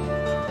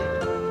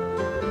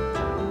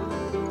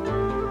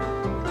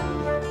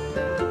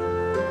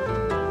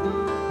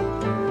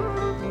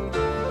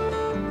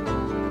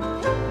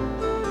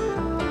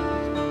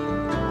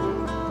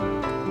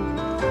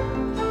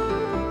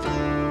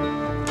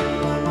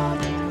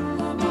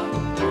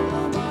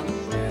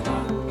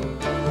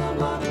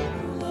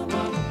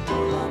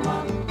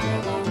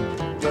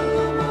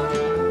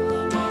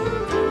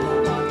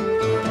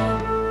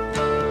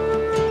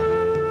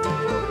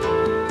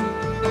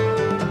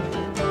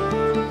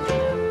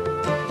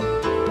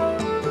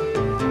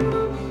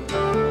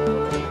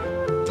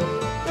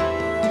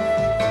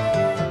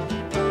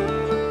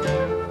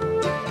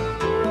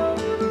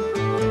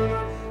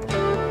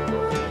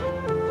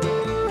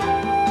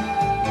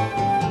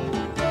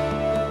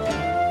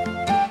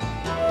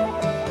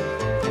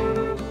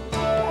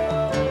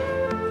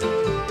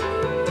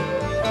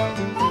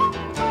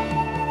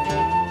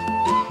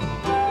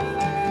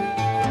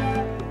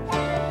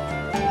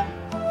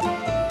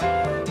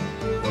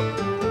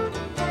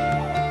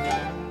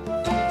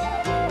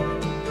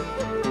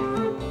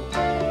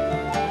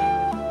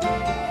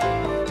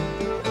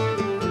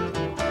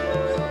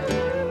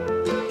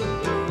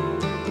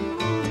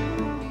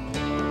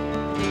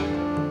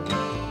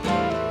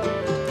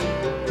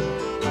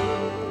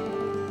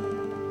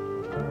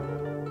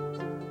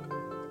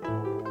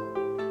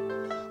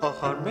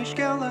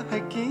 Skella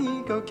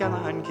haki go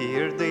Callahan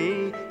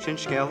Keirdy, Shin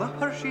Skella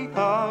Hershey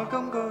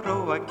Hagam go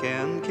Roa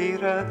Ken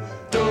Kira.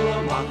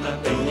 Dula manne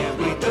binje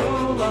we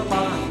Dula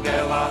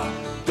Mangela.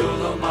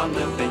 Dula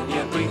manne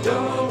binje we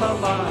Dula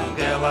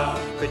Mangela.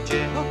 But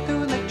je hope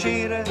to the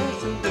Chira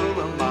and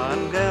Dula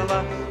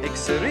Mangela.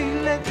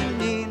 Exeri let the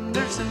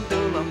Ninders and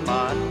Dula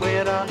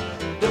Manwera.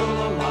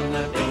 Dula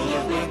manne binje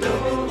we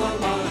Dula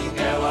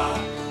Mangela.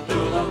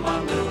 Dula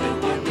manne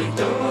binje we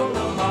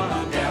Dula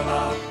Mangela.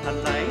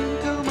 And I'm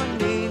to my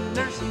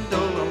Ninders and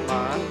Dula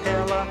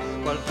Mangela.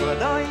 While for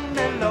thine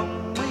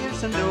alone we're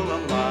and Dula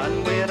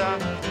Manwera.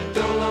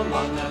 Dula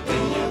manne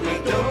binje we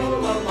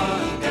Dula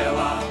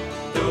Mangela.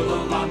 Dula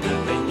manne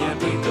binje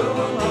we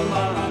Dula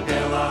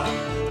Mangela.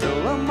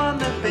 Dula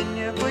Manna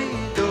Pinya, we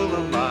Dula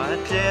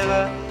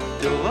Mangela.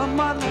 Dula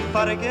Manna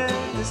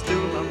Paragas,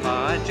 Dula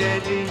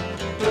Majeji.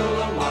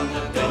 Dula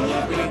manne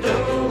binje we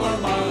Dula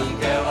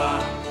Mangela.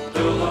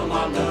 Dula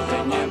manne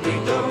binje we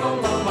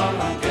Dula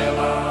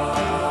Mangela.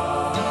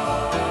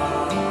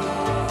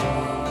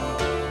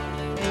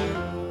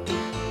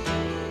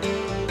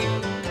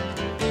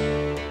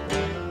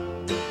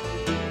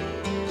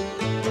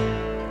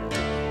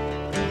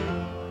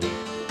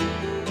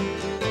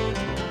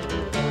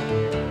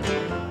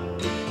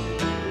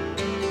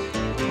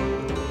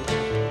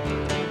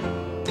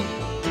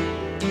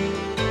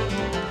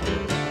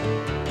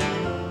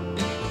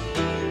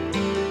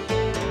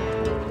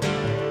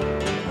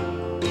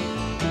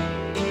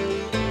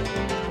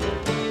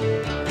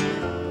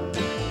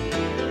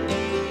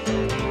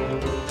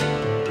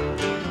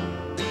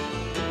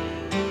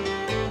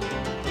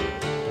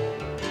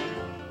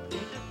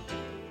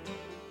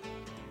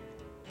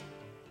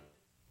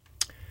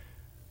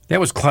 That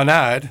was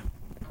Clonard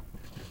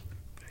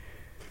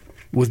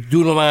with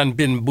Dulaman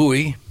Bin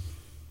Bui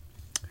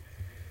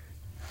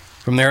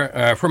from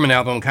an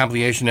album,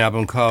 compilation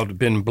album called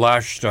Bin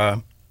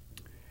Blashta.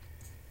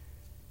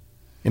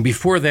 And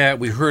before that,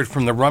 we heard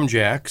from the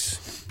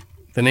Rumjacks.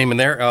 The name of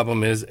their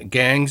album is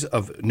Gangs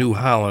of New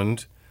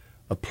Holland,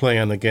 a play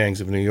on the Gangs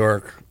of New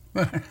York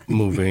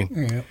movie,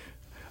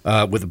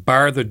 with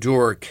Bar the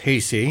Door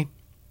Casey.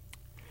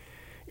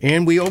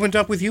 And we opened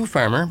up with you,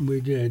 Farmer. We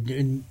did.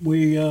 And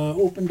we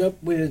opened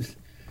up with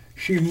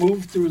She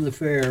Moved Through the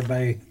Fair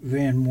by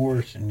Van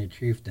Morrison, the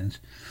Chieftains.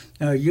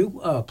 Now,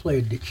 you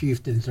played the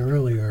Chieftains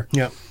earlier.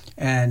 Yeah.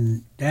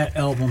 And that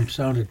album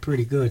sounded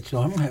pretty good, so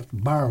I'm going to have to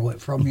borrow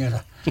it from you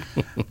to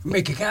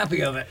make a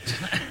copy of it.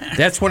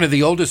 That's one of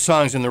the oldest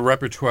songs in the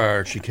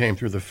repertoire. She Came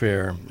Through the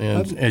Fair.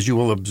 And as you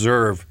will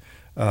observe,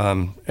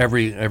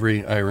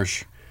 every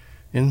Irish...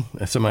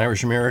 some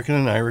Irish American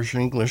and Irish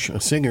English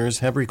singers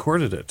have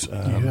recorded it.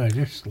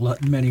 There's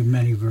many,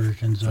 many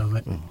versions of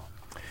it.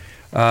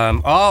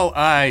 All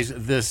eyes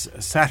this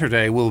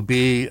Saturday will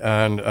be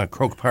on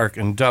Croke Park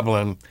in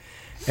Dublin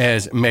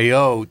as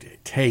Mayo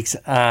takes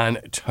on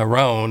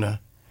Tyrone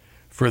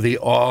for the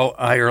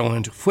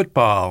All-Ireland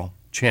Football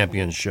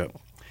Championship.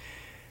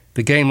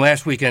 The game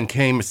last weekend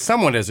came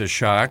somewhat as a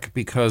shock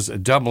because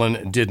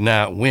Dublin did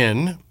not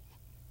win.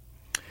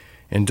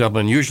 And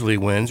Dublin usually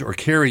wins, or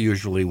Kerry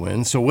usually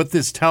wins. So what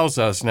this tells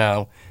us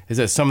now is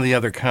that some of the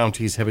other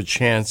counties have a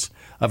chance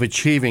of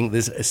achieving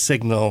this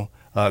signal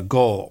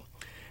goal.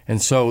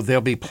 And so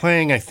they'll be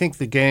playing, I think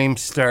the game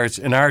starts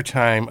in our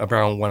time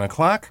around 1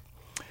 o'clock.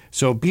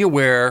 So be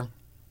aware,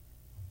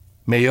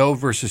 Mayo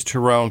versus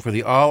Tyrone for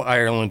the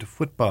All-Ireland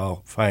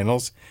football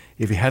finals,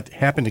 if you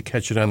happen to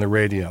catch it on the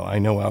radio. I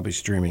know I'll be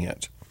streaming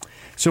it.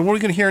 So what are we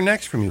going to hear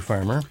next from you,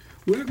 Farmer?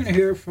 We're going to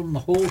hear from the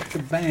whole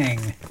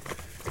shebang,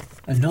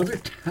 another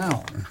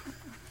town.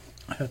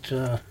 That's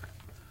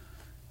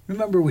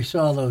remember we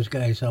saw those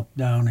guys up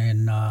down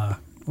in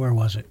where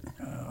was it?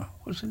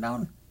 Was it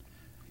down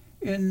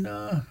in?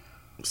 No,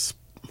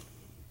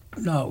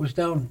 it was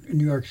down in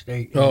New York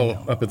State.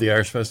 Up at the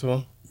Irish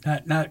Festival.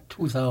 Not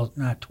 2000,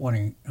 not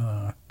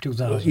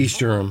 2000. East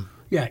Durham.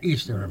 Yeah,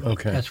 East Durham.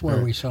 Okay, that's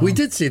where we saw. We them.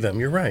 did see them.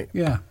 You're right.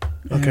 Yeah.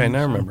 Okay, And now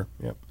I so- remember.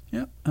 Yep.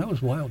 Yeah, that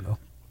was a while ago.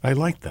 I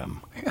like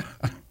them.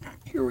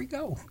 Here we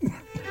go.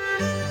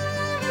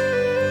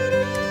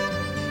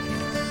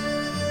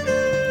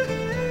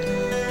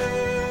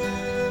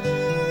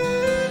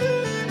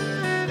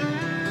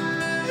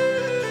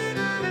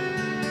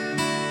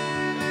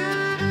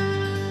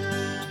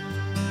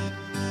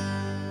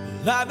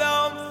 I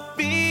don't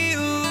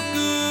feel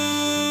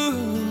good.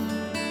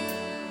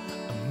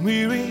 I'm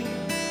weary,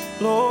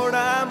 Lord,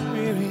 I'm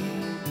weary.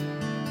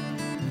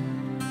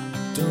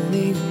 I don't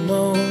even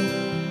know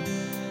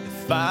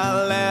if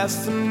I'll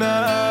last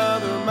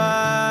another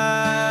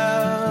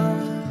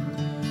mile.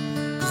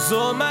 'Cause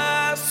all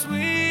my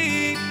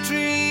sweet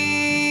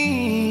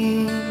dreams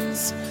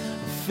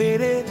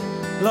faded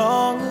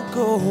long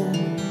ago.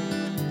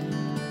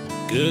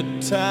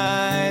 Good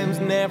times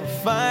never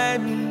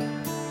find me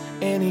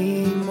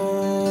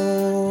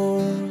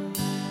anymore.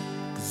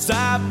 'Cause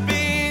I've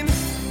been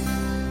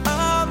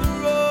on the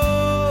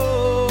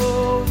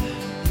road,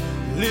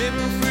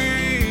 living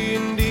free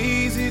and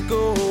easy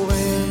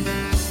going,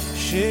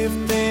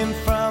 shifting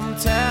from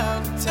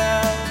town to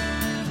town,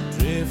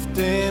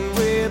 drifting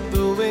with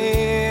the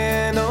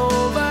wind.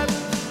 Oh, but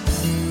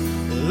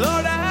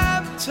Lord,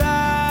 I'm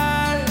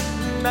tired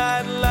and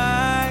I'd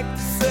like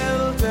to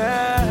settle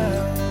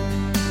down,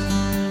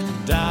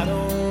 and I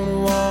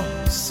don't want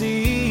to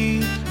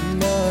see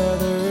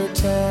another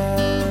town.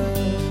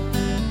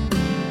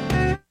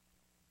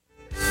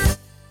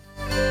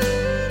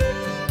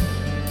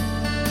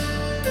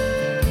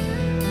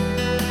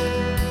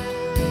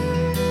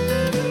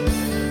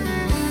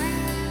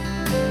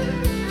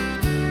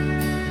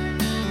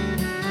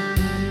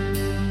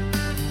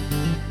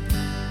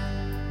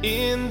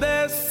 In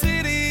the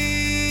city,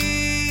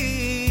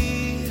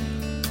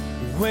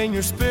 when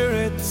your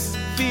spirit's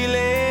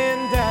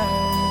feeling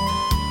down,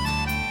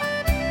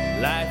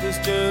 life is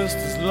just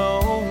as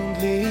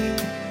lonely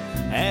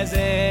as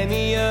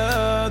any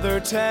other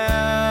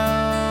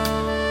town.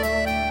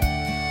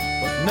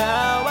 But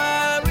now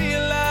I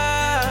realize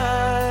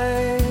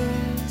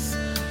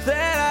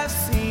that I've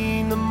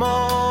seen them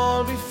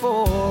all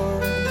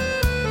before,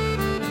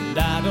 and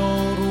I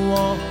don't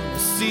want to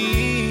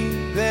see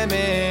them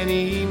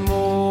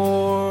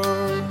anymore.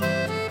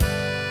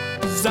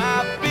 'Cause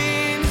I've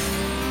been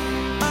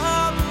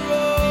on the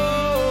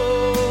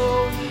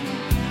road,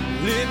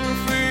 living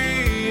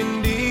free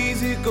and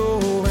easy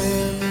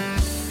going,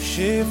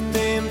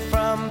 shifting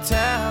from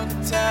town to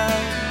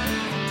town,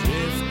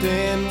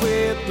 drifting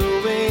with the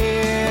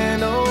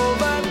wind. Oh,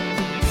 but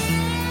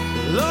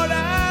Lord,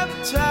 I'm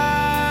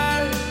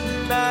tired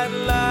and I'd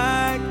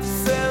like to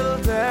settle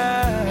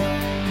down,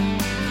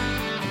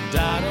 and I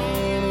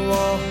don't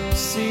want to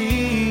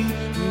see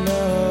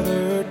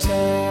another town.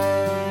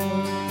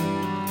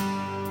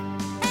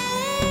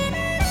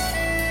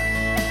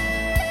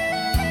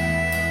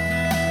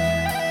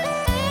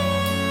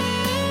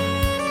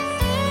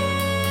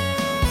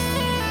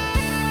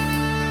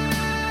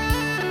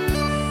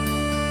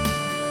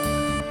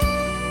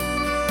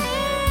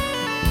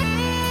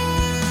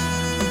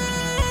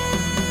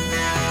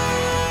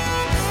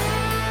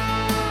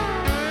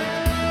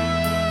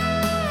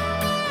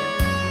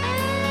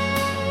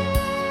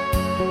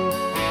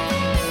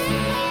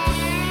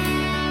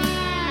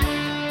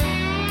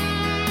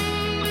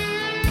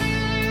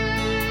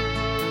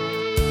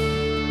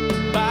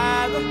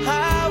 By the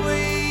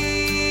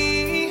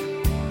highway,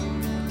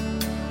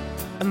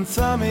 I'm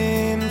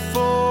thumbing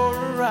for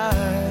a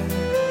ride.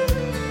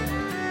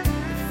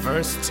 The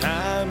first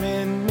time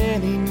in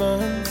many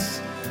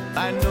months,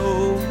 I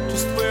know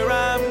just where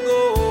I'm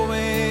going.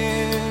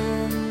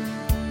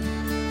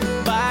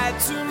 By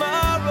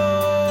tomorrow,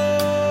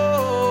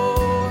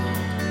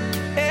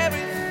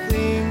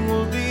 everything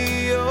will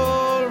be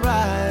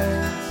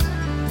alright.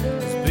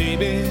 'Cause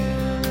baby,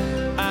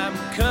 I'm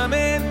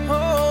coming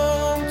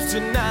home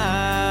tonight.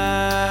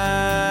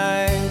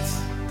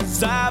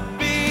 'Cause I've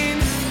been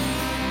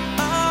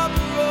on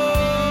the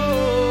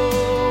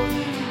road,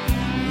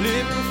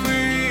 living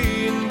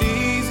free and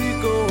easy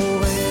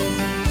going,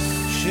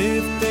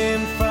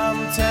 shifting from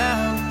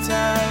town to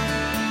town,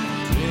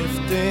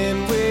 drifting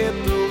with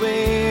the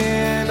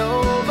wind.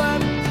 Oh,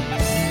 but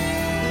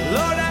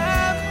Lord,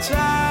 I'm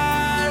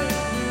tired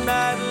and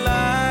I'd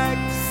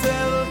like to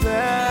settle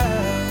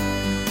down,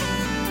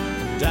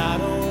 and I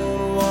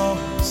don't want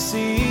to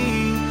see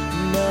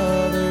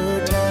another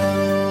town.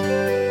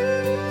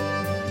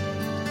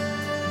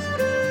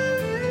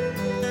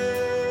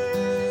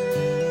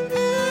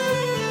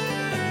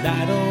 and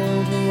I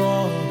don't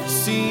want to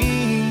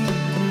see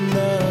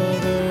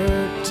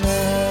another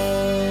town.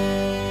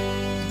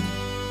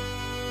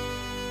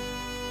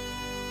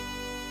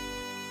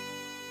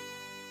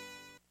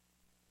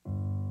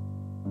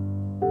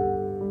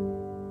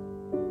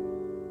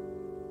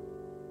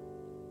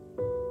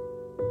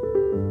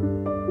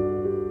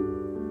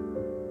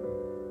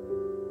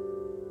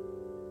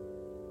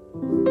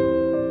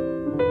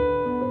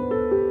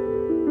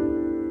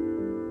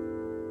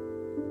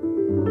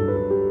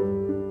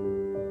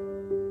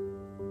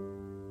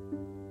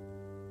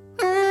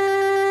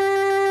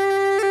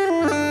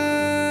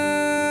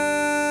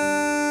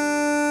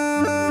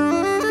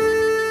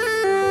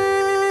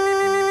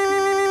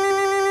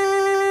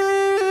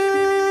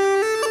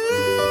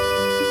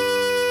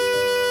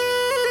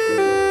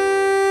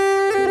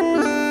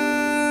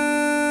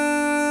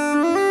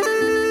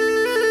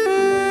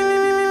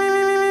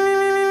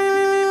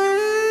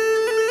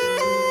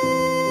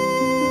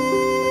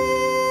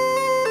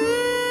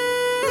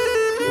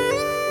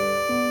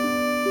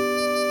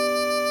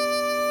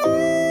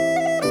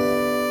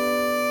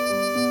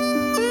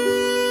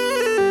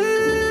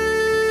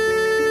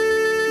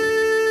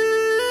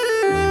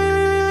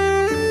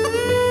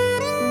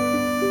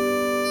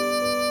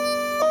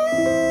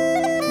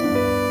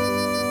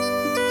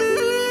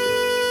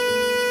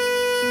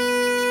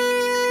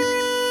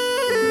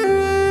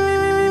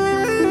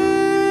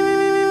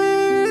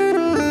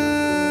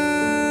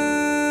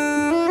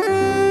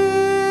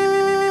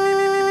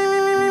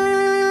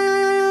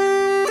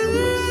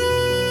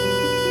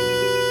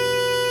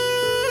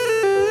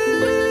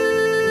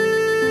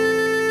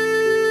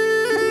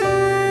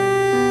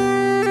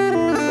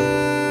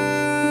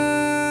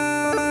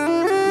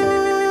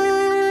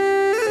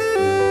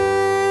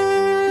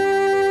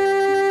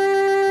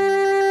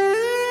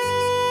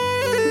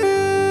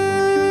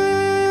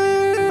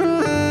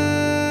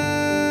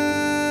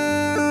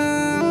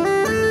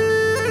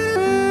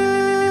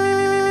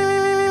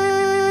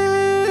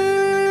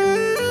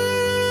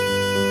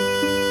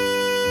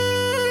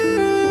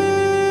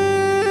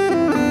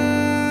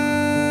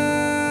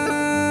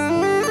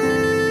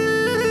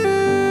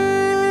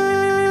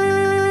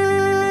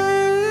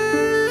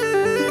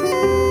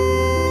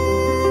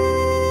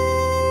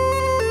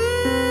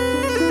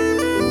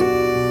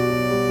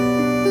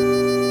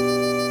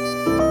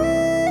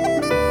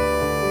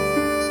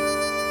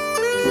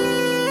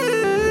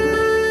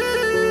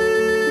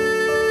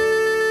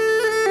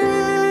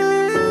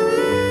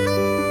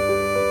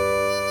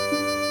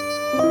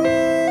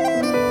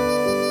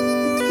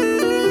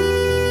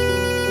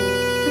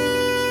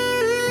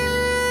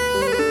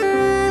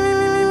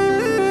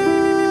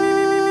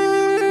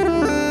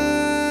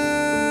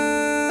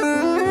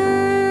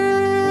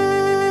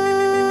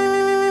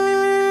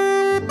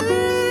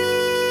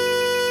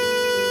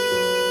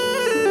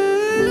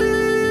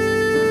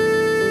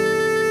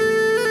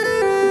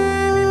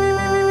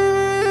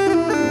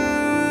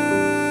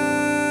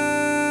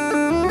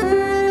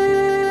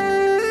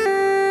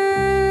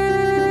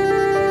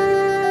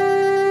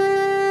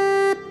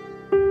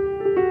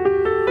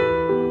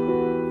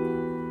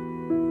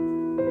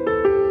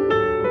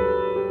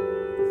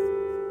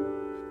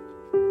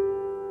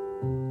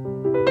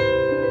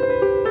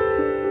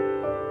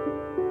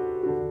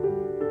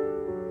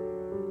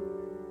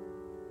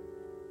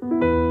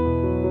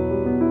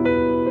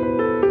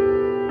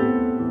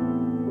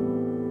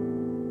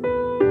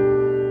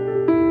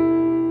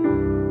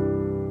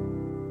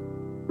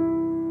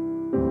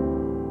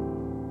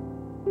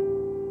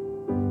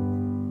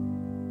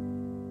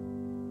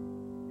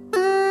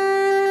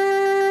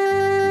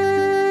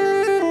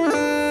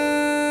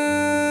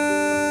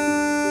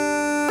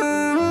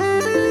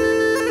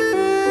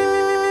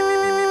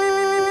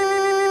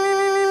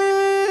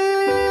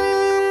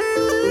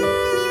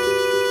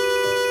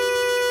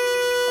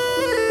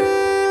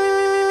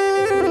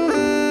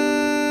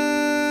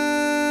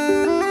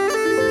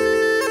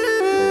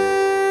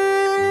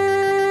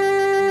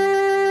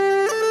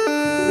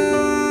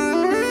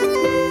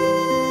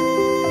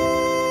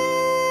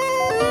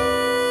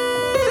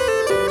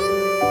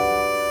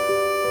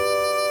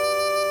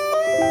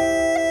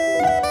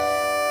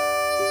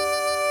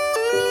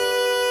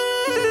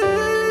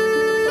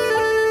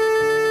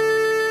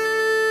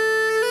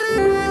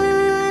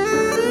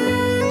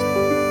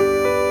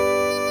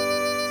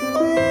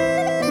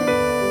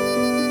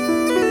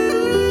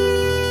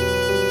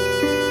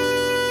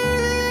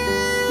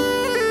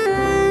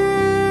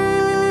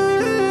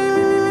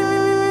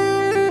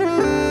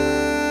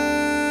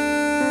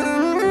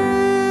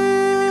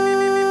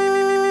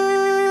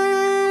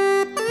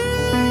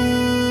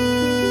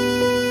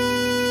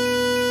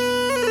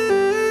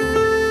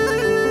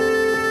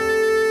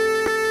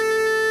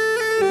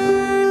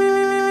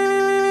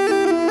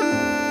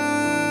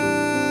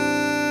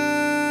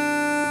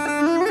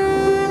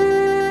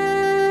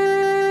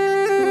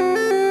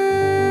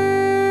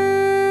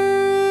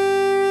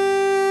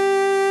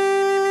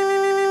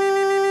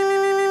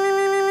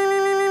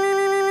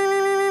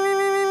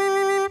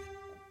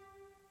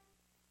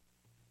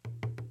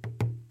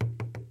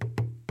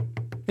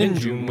 In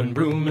June when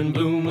broom and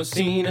bloom was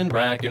seen, and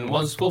bracken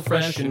was full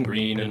fresh and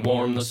green, and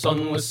warm the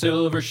sun with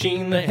silver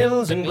sheen, the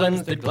hills and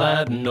glens did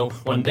gladden. Oh,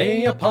 one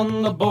day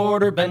upon the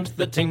border bent,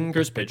 the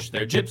tinkers pitched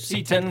their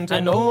gypsy tent,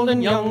 and old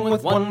and young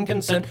with one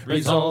consent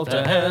resolved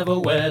to have a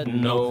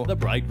wedding. Oh, the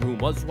bridegroom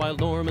was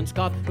wild Norman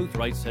Scott, who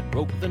thrice had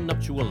broke the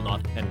nuptial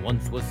knot, and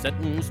once was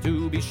sentenced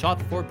to be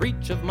shot for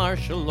breach of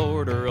martial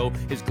order. Oh,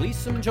 his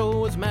gleesome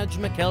Joe was Madge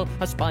McKell,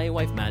 a spy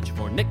wife Madge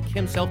for Nick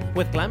himself,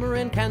 with glamour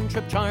and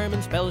cantrip, charm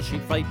and spell she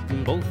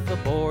frightened both the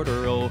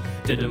border. Oh,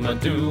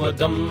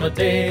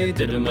 did-em-a-do-a-dum-a-day,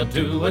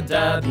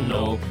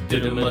 did-em-a-do-a-dad-no,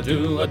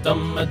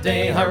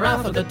 did-em-a-do-a-dum-a-day,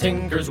 hurrah for the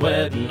tinker's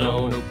wedding.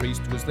 Oh, no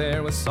priest was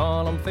there with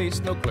solemn face,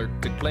 no clerk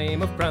to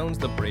claim of crowns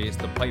the brace,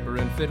 the piper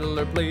and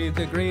fiddler played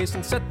the grace,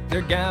 and set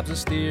their gabs a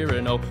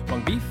steerin'. Oh,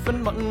 among beef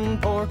and mutton,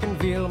 pork and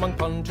veal, among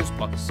punches,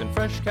 pucks and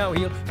fresh cow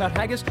heel, fat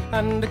haggis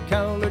and a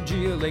cowler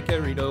geel, they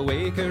carried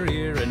away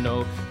careerin'.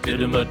 Oh,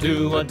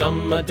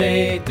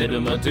 did-em-a-do-a-dum-a-day,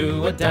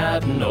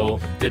 did-em-a-do-a-dad-no,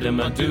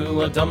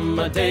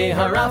 did-em-a-do-a-dum-a-day,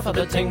 hurrah for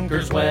the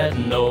tinker's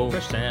wedding. Oh,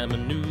 fresh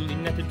salmon newly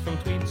netted from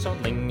Tweed,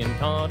 sodling and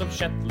cod of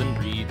Shetland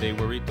breed, they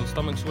worried till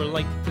stomachs were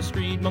like to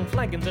screed, 'mong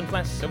flagons and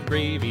flasks of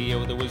gravy.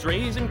 Oh, there was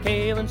raisin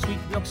kale and sweet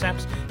milk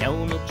saps, cow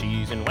milk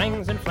cheese and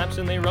wangs and flaps,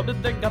 and they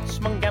rubbed their guts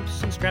 'mong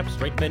gaps and scraps,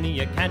 right many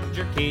a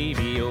cadger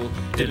cavey. Oh,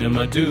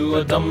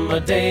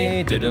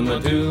 did-em-a-do-a-dum-a-day,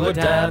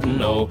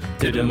 did-em-a-do-a-dad-no,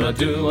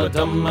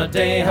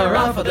 did-em-a-do-a-dum-a-day,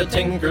 hurrah for the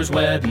tinker's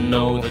wedding.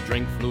 Oh, the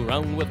drink flew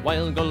round with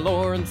wild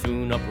galore, and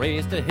soon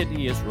upraised a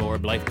hideous roar.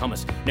 Blythe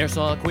Thomas ne'er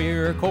saw a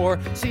queerer corps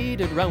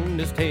seated round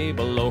his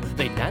table. Oh,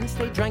 they danced,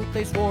 they drank,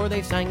 they swore,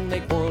 they sang, they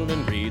quarrelled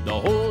and breed the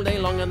whole day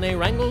long, and they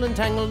wrangled and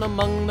tangled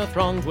among the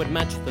throngs, would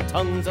match the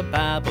tongues of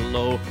Babel.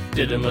 Oh,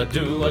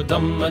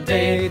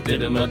 did-em-a-do-a-dum-a-day,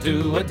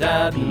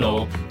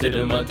 did-em-a-do-a-dad-no,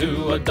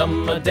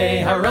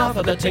 did-em-a-do-a-dum-a-day, hurrah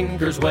for the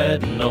tinker's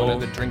wedding. Oh,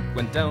 the drink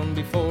went down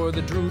before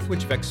the druth,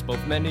 which vexed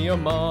both many a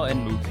ma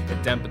and mooth.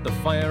 It dampened the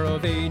fire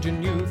of age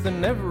and youth,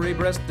 and every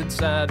breast did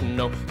sadden.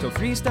 Oh, till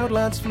three stout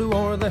lads flew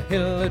o'er the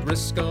hill at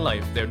risk of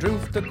life, their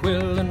druth to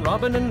quill, and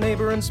Robin and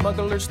neighbour and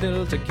smuggler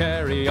still to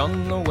carry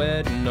on the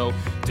wedding. Oh,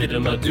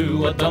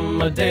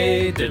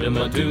 did-em-a-do-a-dum-a-day,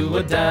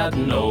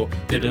 did-em-a-do-a-dad-no,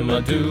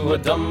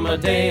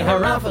 did-em-a-do-a-dum-a-day,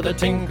 hurrah for the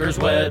tinker's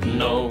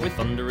wedding. Oh, with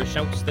thunderous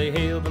shouts they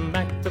hailed them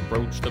back to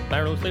broach the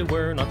barrels, they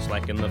were not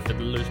slacking. The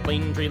fiddler's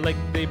plain tree leg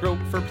they broke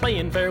for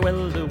playing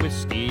farewell to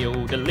whiskey.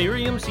 Oh,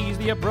 delirium seized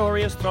the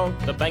uproarious throng,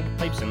 the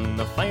bagpipes in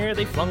the fire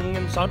they flung,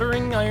 and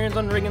soldering irons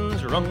on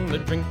riggins rung, the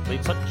drink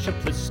played such a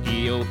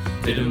plisky. Oh,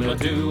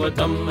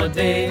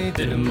 did-em-a-do-a-dum-a-day,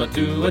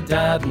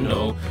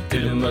 did-em-a-do-a-dad-no,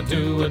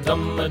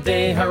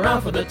 did-em-a-do-a-dum-a-day, hurrah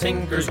for the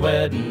tinker's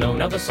wedding. Oh,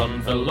 now the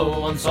sun fell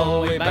low on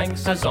Solway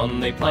banks, as on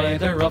they plied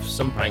their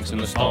ruffsome pranks, and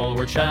the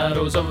stalwart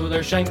shadows of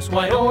their shanks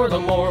wide o'er the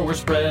moor were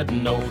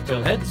spreading. Oh,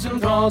 till heads and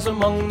thraws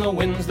among the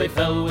winds they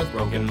fell, with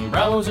broken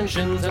brows and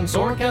shins, and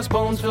sore cast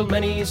bones filled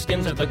many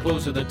skins at the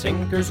close of the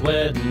tinker's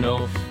wedding.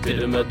 Oh,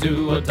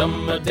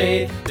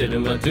 did-em-a-do-a-dum-a-day,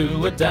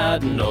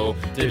 did-em-a-do-a-dad-no,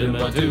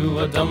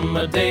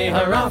 did-em-a-do-a-dum-a-day,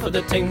 hurrah for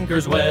the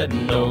tinker's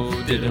wedding. Oh,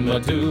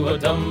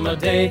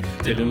 did-em-a-do-a-dum-a-day,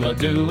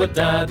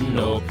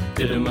 did-em-a-do-a-dad-no,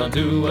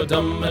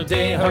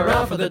 did-em-a-do-a-dum-a-day,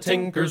 hurrah for the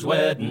tinker's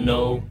wedding.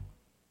 Oh.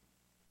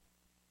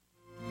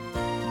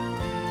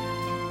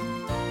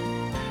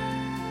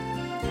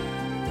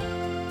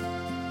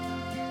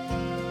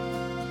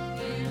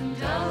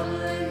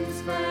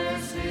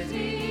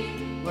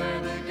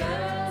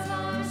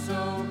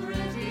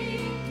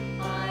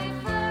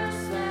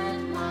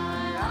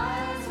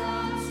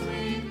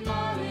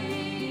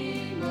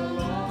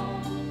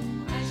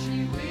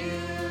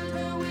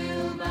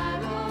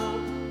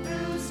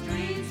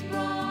 Streets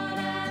broad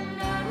and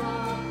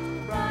narrow,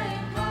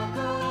 crying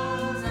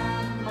cockles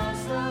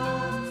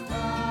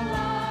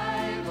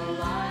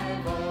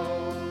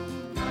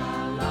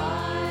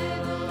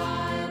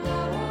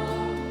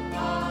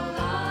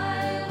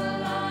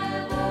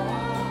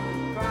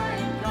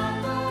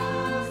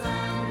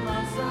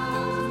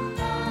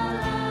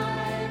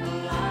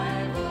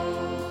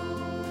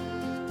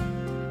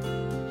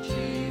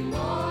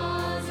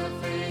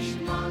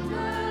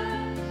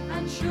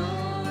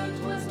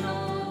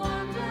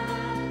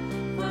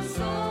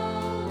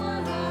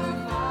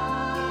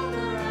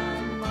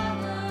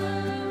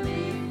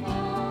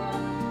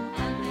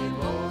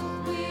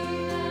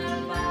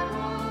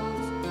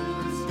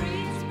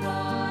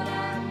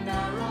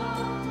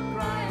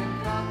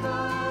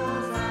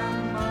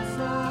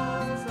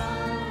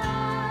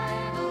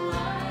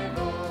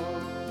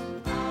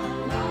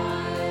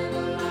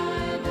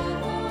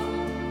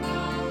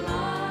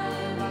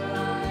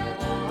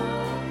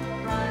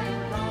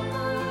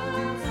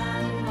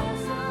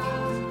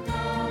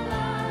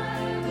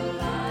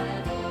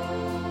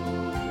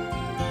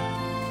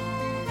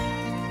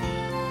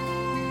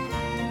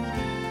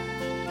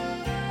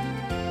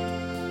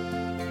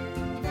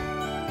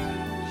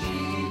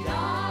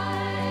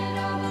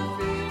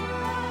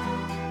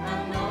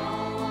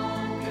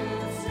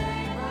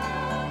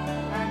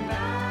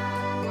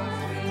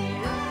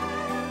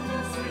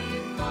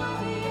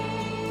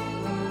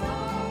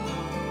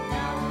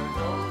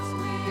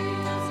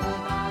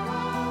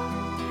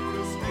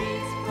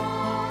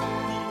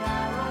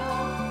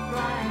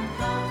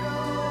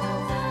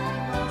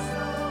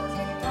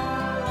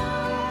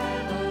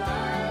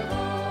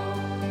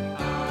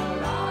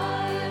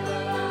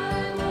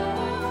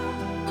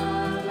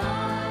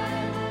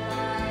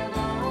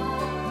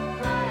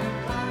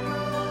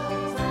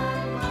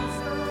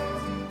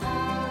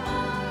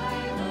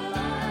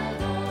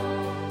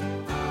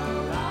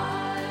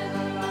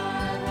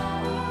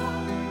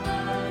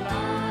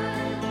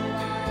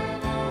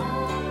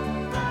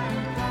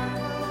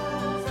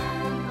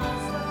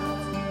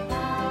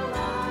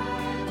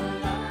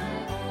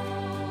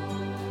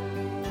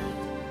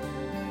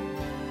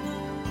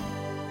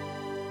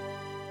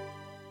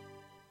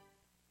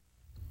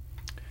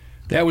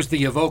That was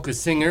the Avoca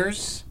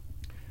Singers,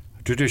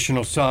 a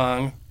traditional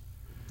song,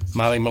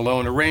 Molly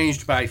Malone,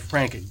 arranged by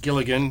Frank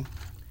Gilligan.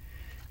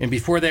 And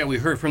before that, we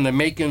heard from the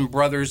Macon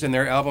Brothers and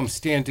their album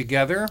Stand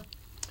Together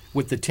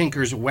with the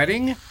Tinker's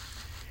Wedding.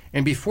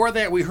 And before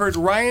that, we heard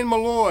Ryan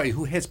Malloy,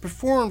 who has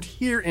performed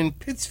here in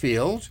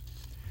Pittsfield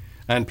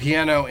on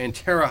piano, and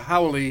Tara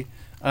Howley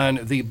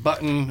on the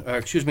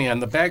on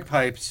the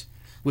bagpipes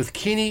with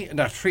Kini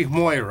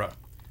Natrimoira,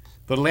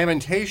 The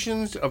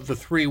Lamentations of the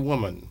Three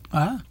Women.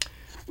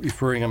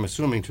 Referring, I'm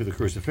assuming, to the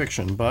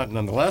crucifixion, but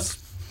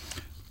nonetheless,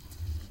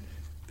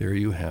 there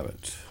you have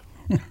it.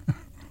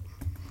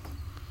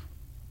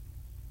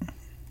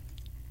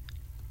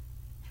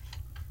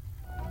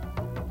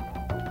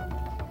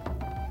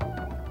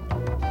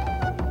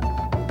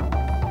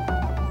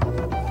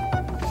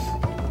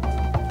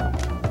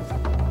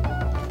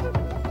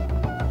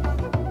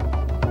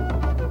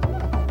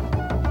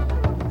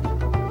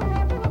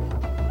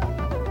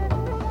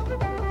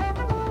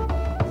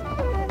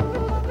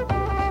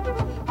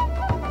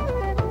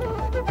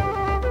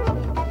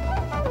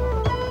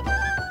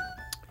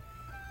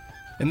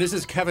 And this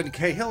is Kevin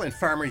Cahill and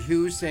Farmer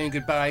Hughes saying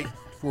goodbye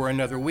for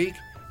another week.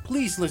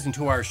 Please listen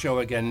to our show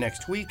again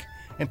next week,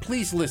 and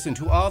please listen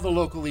to all the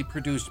locally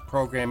produced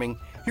programming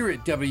here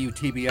at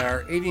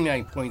WTBR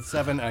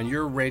 89.7 on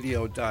your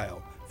radio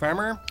dial.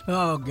 Farmer?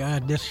 Oh,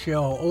 God, this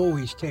show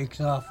always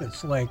takes off.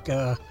 It's like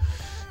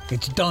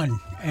it's done,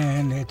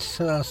 and it's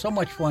so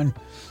much fun.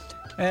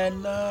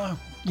 And,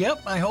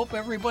 yep, I hope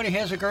everybody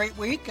has a great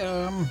week.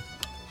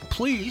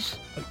 Please,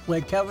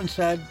 like Kevin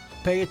said,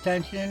 pay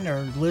attention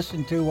or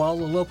listen to all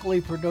the locally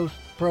produced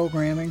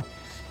programming,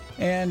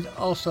 and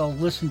also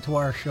listen to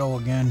our show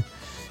again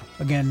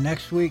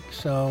next week.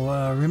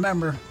 So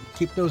remember,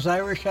 keep those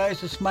Irish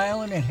eyes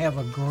a-smiling and have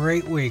a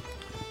great week.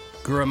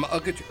 Gurram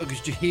Ugaj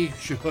Ugaj Jahi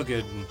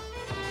Shahugad.